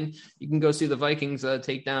Vikings fan, you can go see the Vikings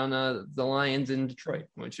take down the Lions in Detroit,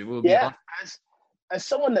 which it will be fun. As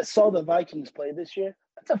someone that saw the Vikings play this year,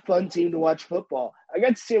 that's a fun team to watch football. I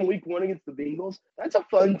got to see them week 1 against the Bengals. That's a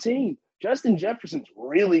fun team. Justin Jefferson's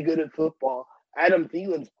really good at football. Adam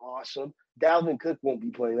Thielen's awesome. Dalvin Cook won't be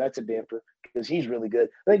playing. That's a damper because he's really good.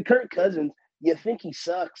 I think Kirk Cousins, you think he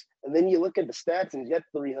sucks, and then you look at the stats and he's got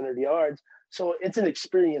 300 yards. So it's an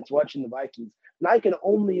experience watching the Vikings. And I can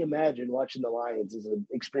only imagine watching the Lions as an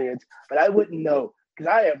experience, but I wouldn't know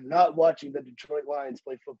because I am not watching the Detroit Lions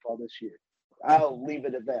play football this year. I'll leave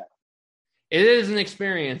it at that. It is an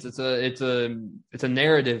experience. It's a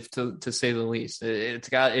narrative to say the least. It's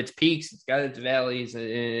got its peaks, it's got its valleys.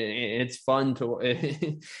 It's fun to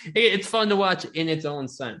it's fun to watch in its own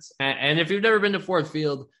sense. And if you've never been to Ford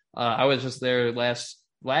Field, I was just there last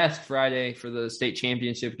Friday for the state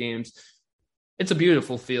championship games. It's a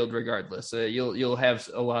beautiful field, regardless. You'll have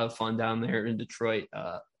a lot of fun down there in Detroit,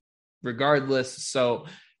 regardless. So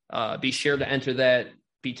be sure to enter that.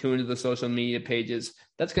 Be tuned to the social media pages.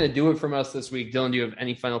 That's going to do it from us this week. Dylan, do you have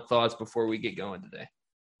any final thoughts before we get going today?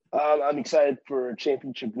 I'm excited for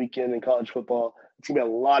championship weekend in college football. It's going to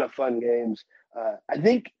be a lot of fun games. I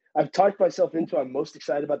think I've talked myself into I'm most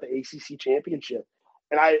excited about the ACC championship.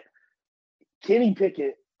 And Kenny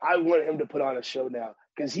Pickett, I want him to put on a show now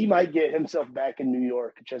because he might get himself back in New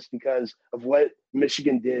York just because of what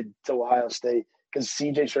Michigan did to Ohio State, because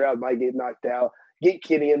CJ Stroud might get knocked out. Get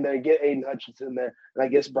Kenny in there, get Aiden Hutchinson in there, and I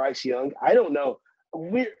guess Bryce Young. I don't know.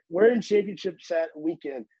 We're in championship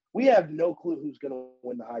weekend. We have no clue who's going to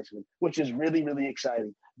win the Heisman, which is really, really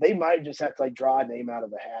exciting. They might just have to draw a name out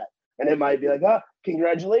of a hat, and it might be like,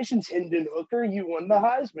 congratulations, Hendon Hooker, you won the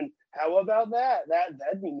Heisman. How about that?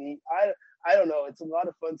 That'd be neat. I don't know. It's a lot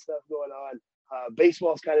of fun stuff going on.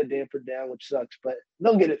 Baseball's kind of dampered down, which sucks, but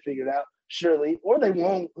they'll get it figured out, surely, or they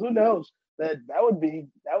won't. Who knows? That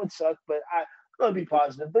would suck, but I'll be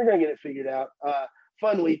positive. They're going to get it figured out.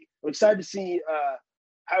 Fun week. I'm excited to see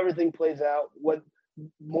how everything plays out, what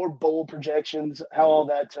more bowl projections, how all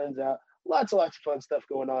that turns out. Lots of fun stuff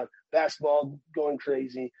going on. Basketball going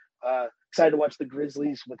crazy. Excited to watch the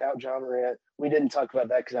Grizzlies without John Morant. We didn't talk about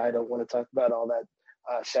that because I don't want to talk about all that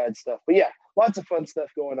sad stuff. But yeah, lots of fun stuff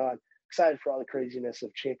going on. Excited for all the craziness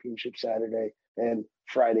of Championship Saturday and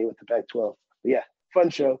Friday with the Pac-12. But yeah, fun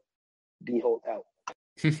show. D-Holt out.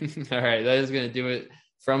 All right, that is going to do it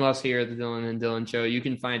from us here at the Dylan and Dylan Show. You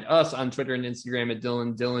can find us on Twitter and Instagram at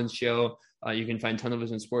Dylan Show. You can find Tunnel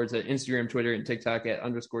Vision Sports at Instagram, Twitter, and TikTok at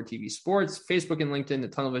 _TV Sports, Facebook and LinkedIn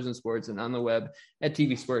at Tunnel Vision Sports, and on the web at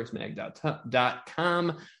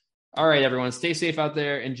tvsportsmag.com. All right, everyone, stay safe out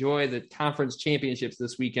there. Enjoy the conference championships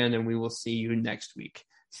this weekend, and we will see you next week.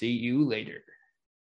 See you later.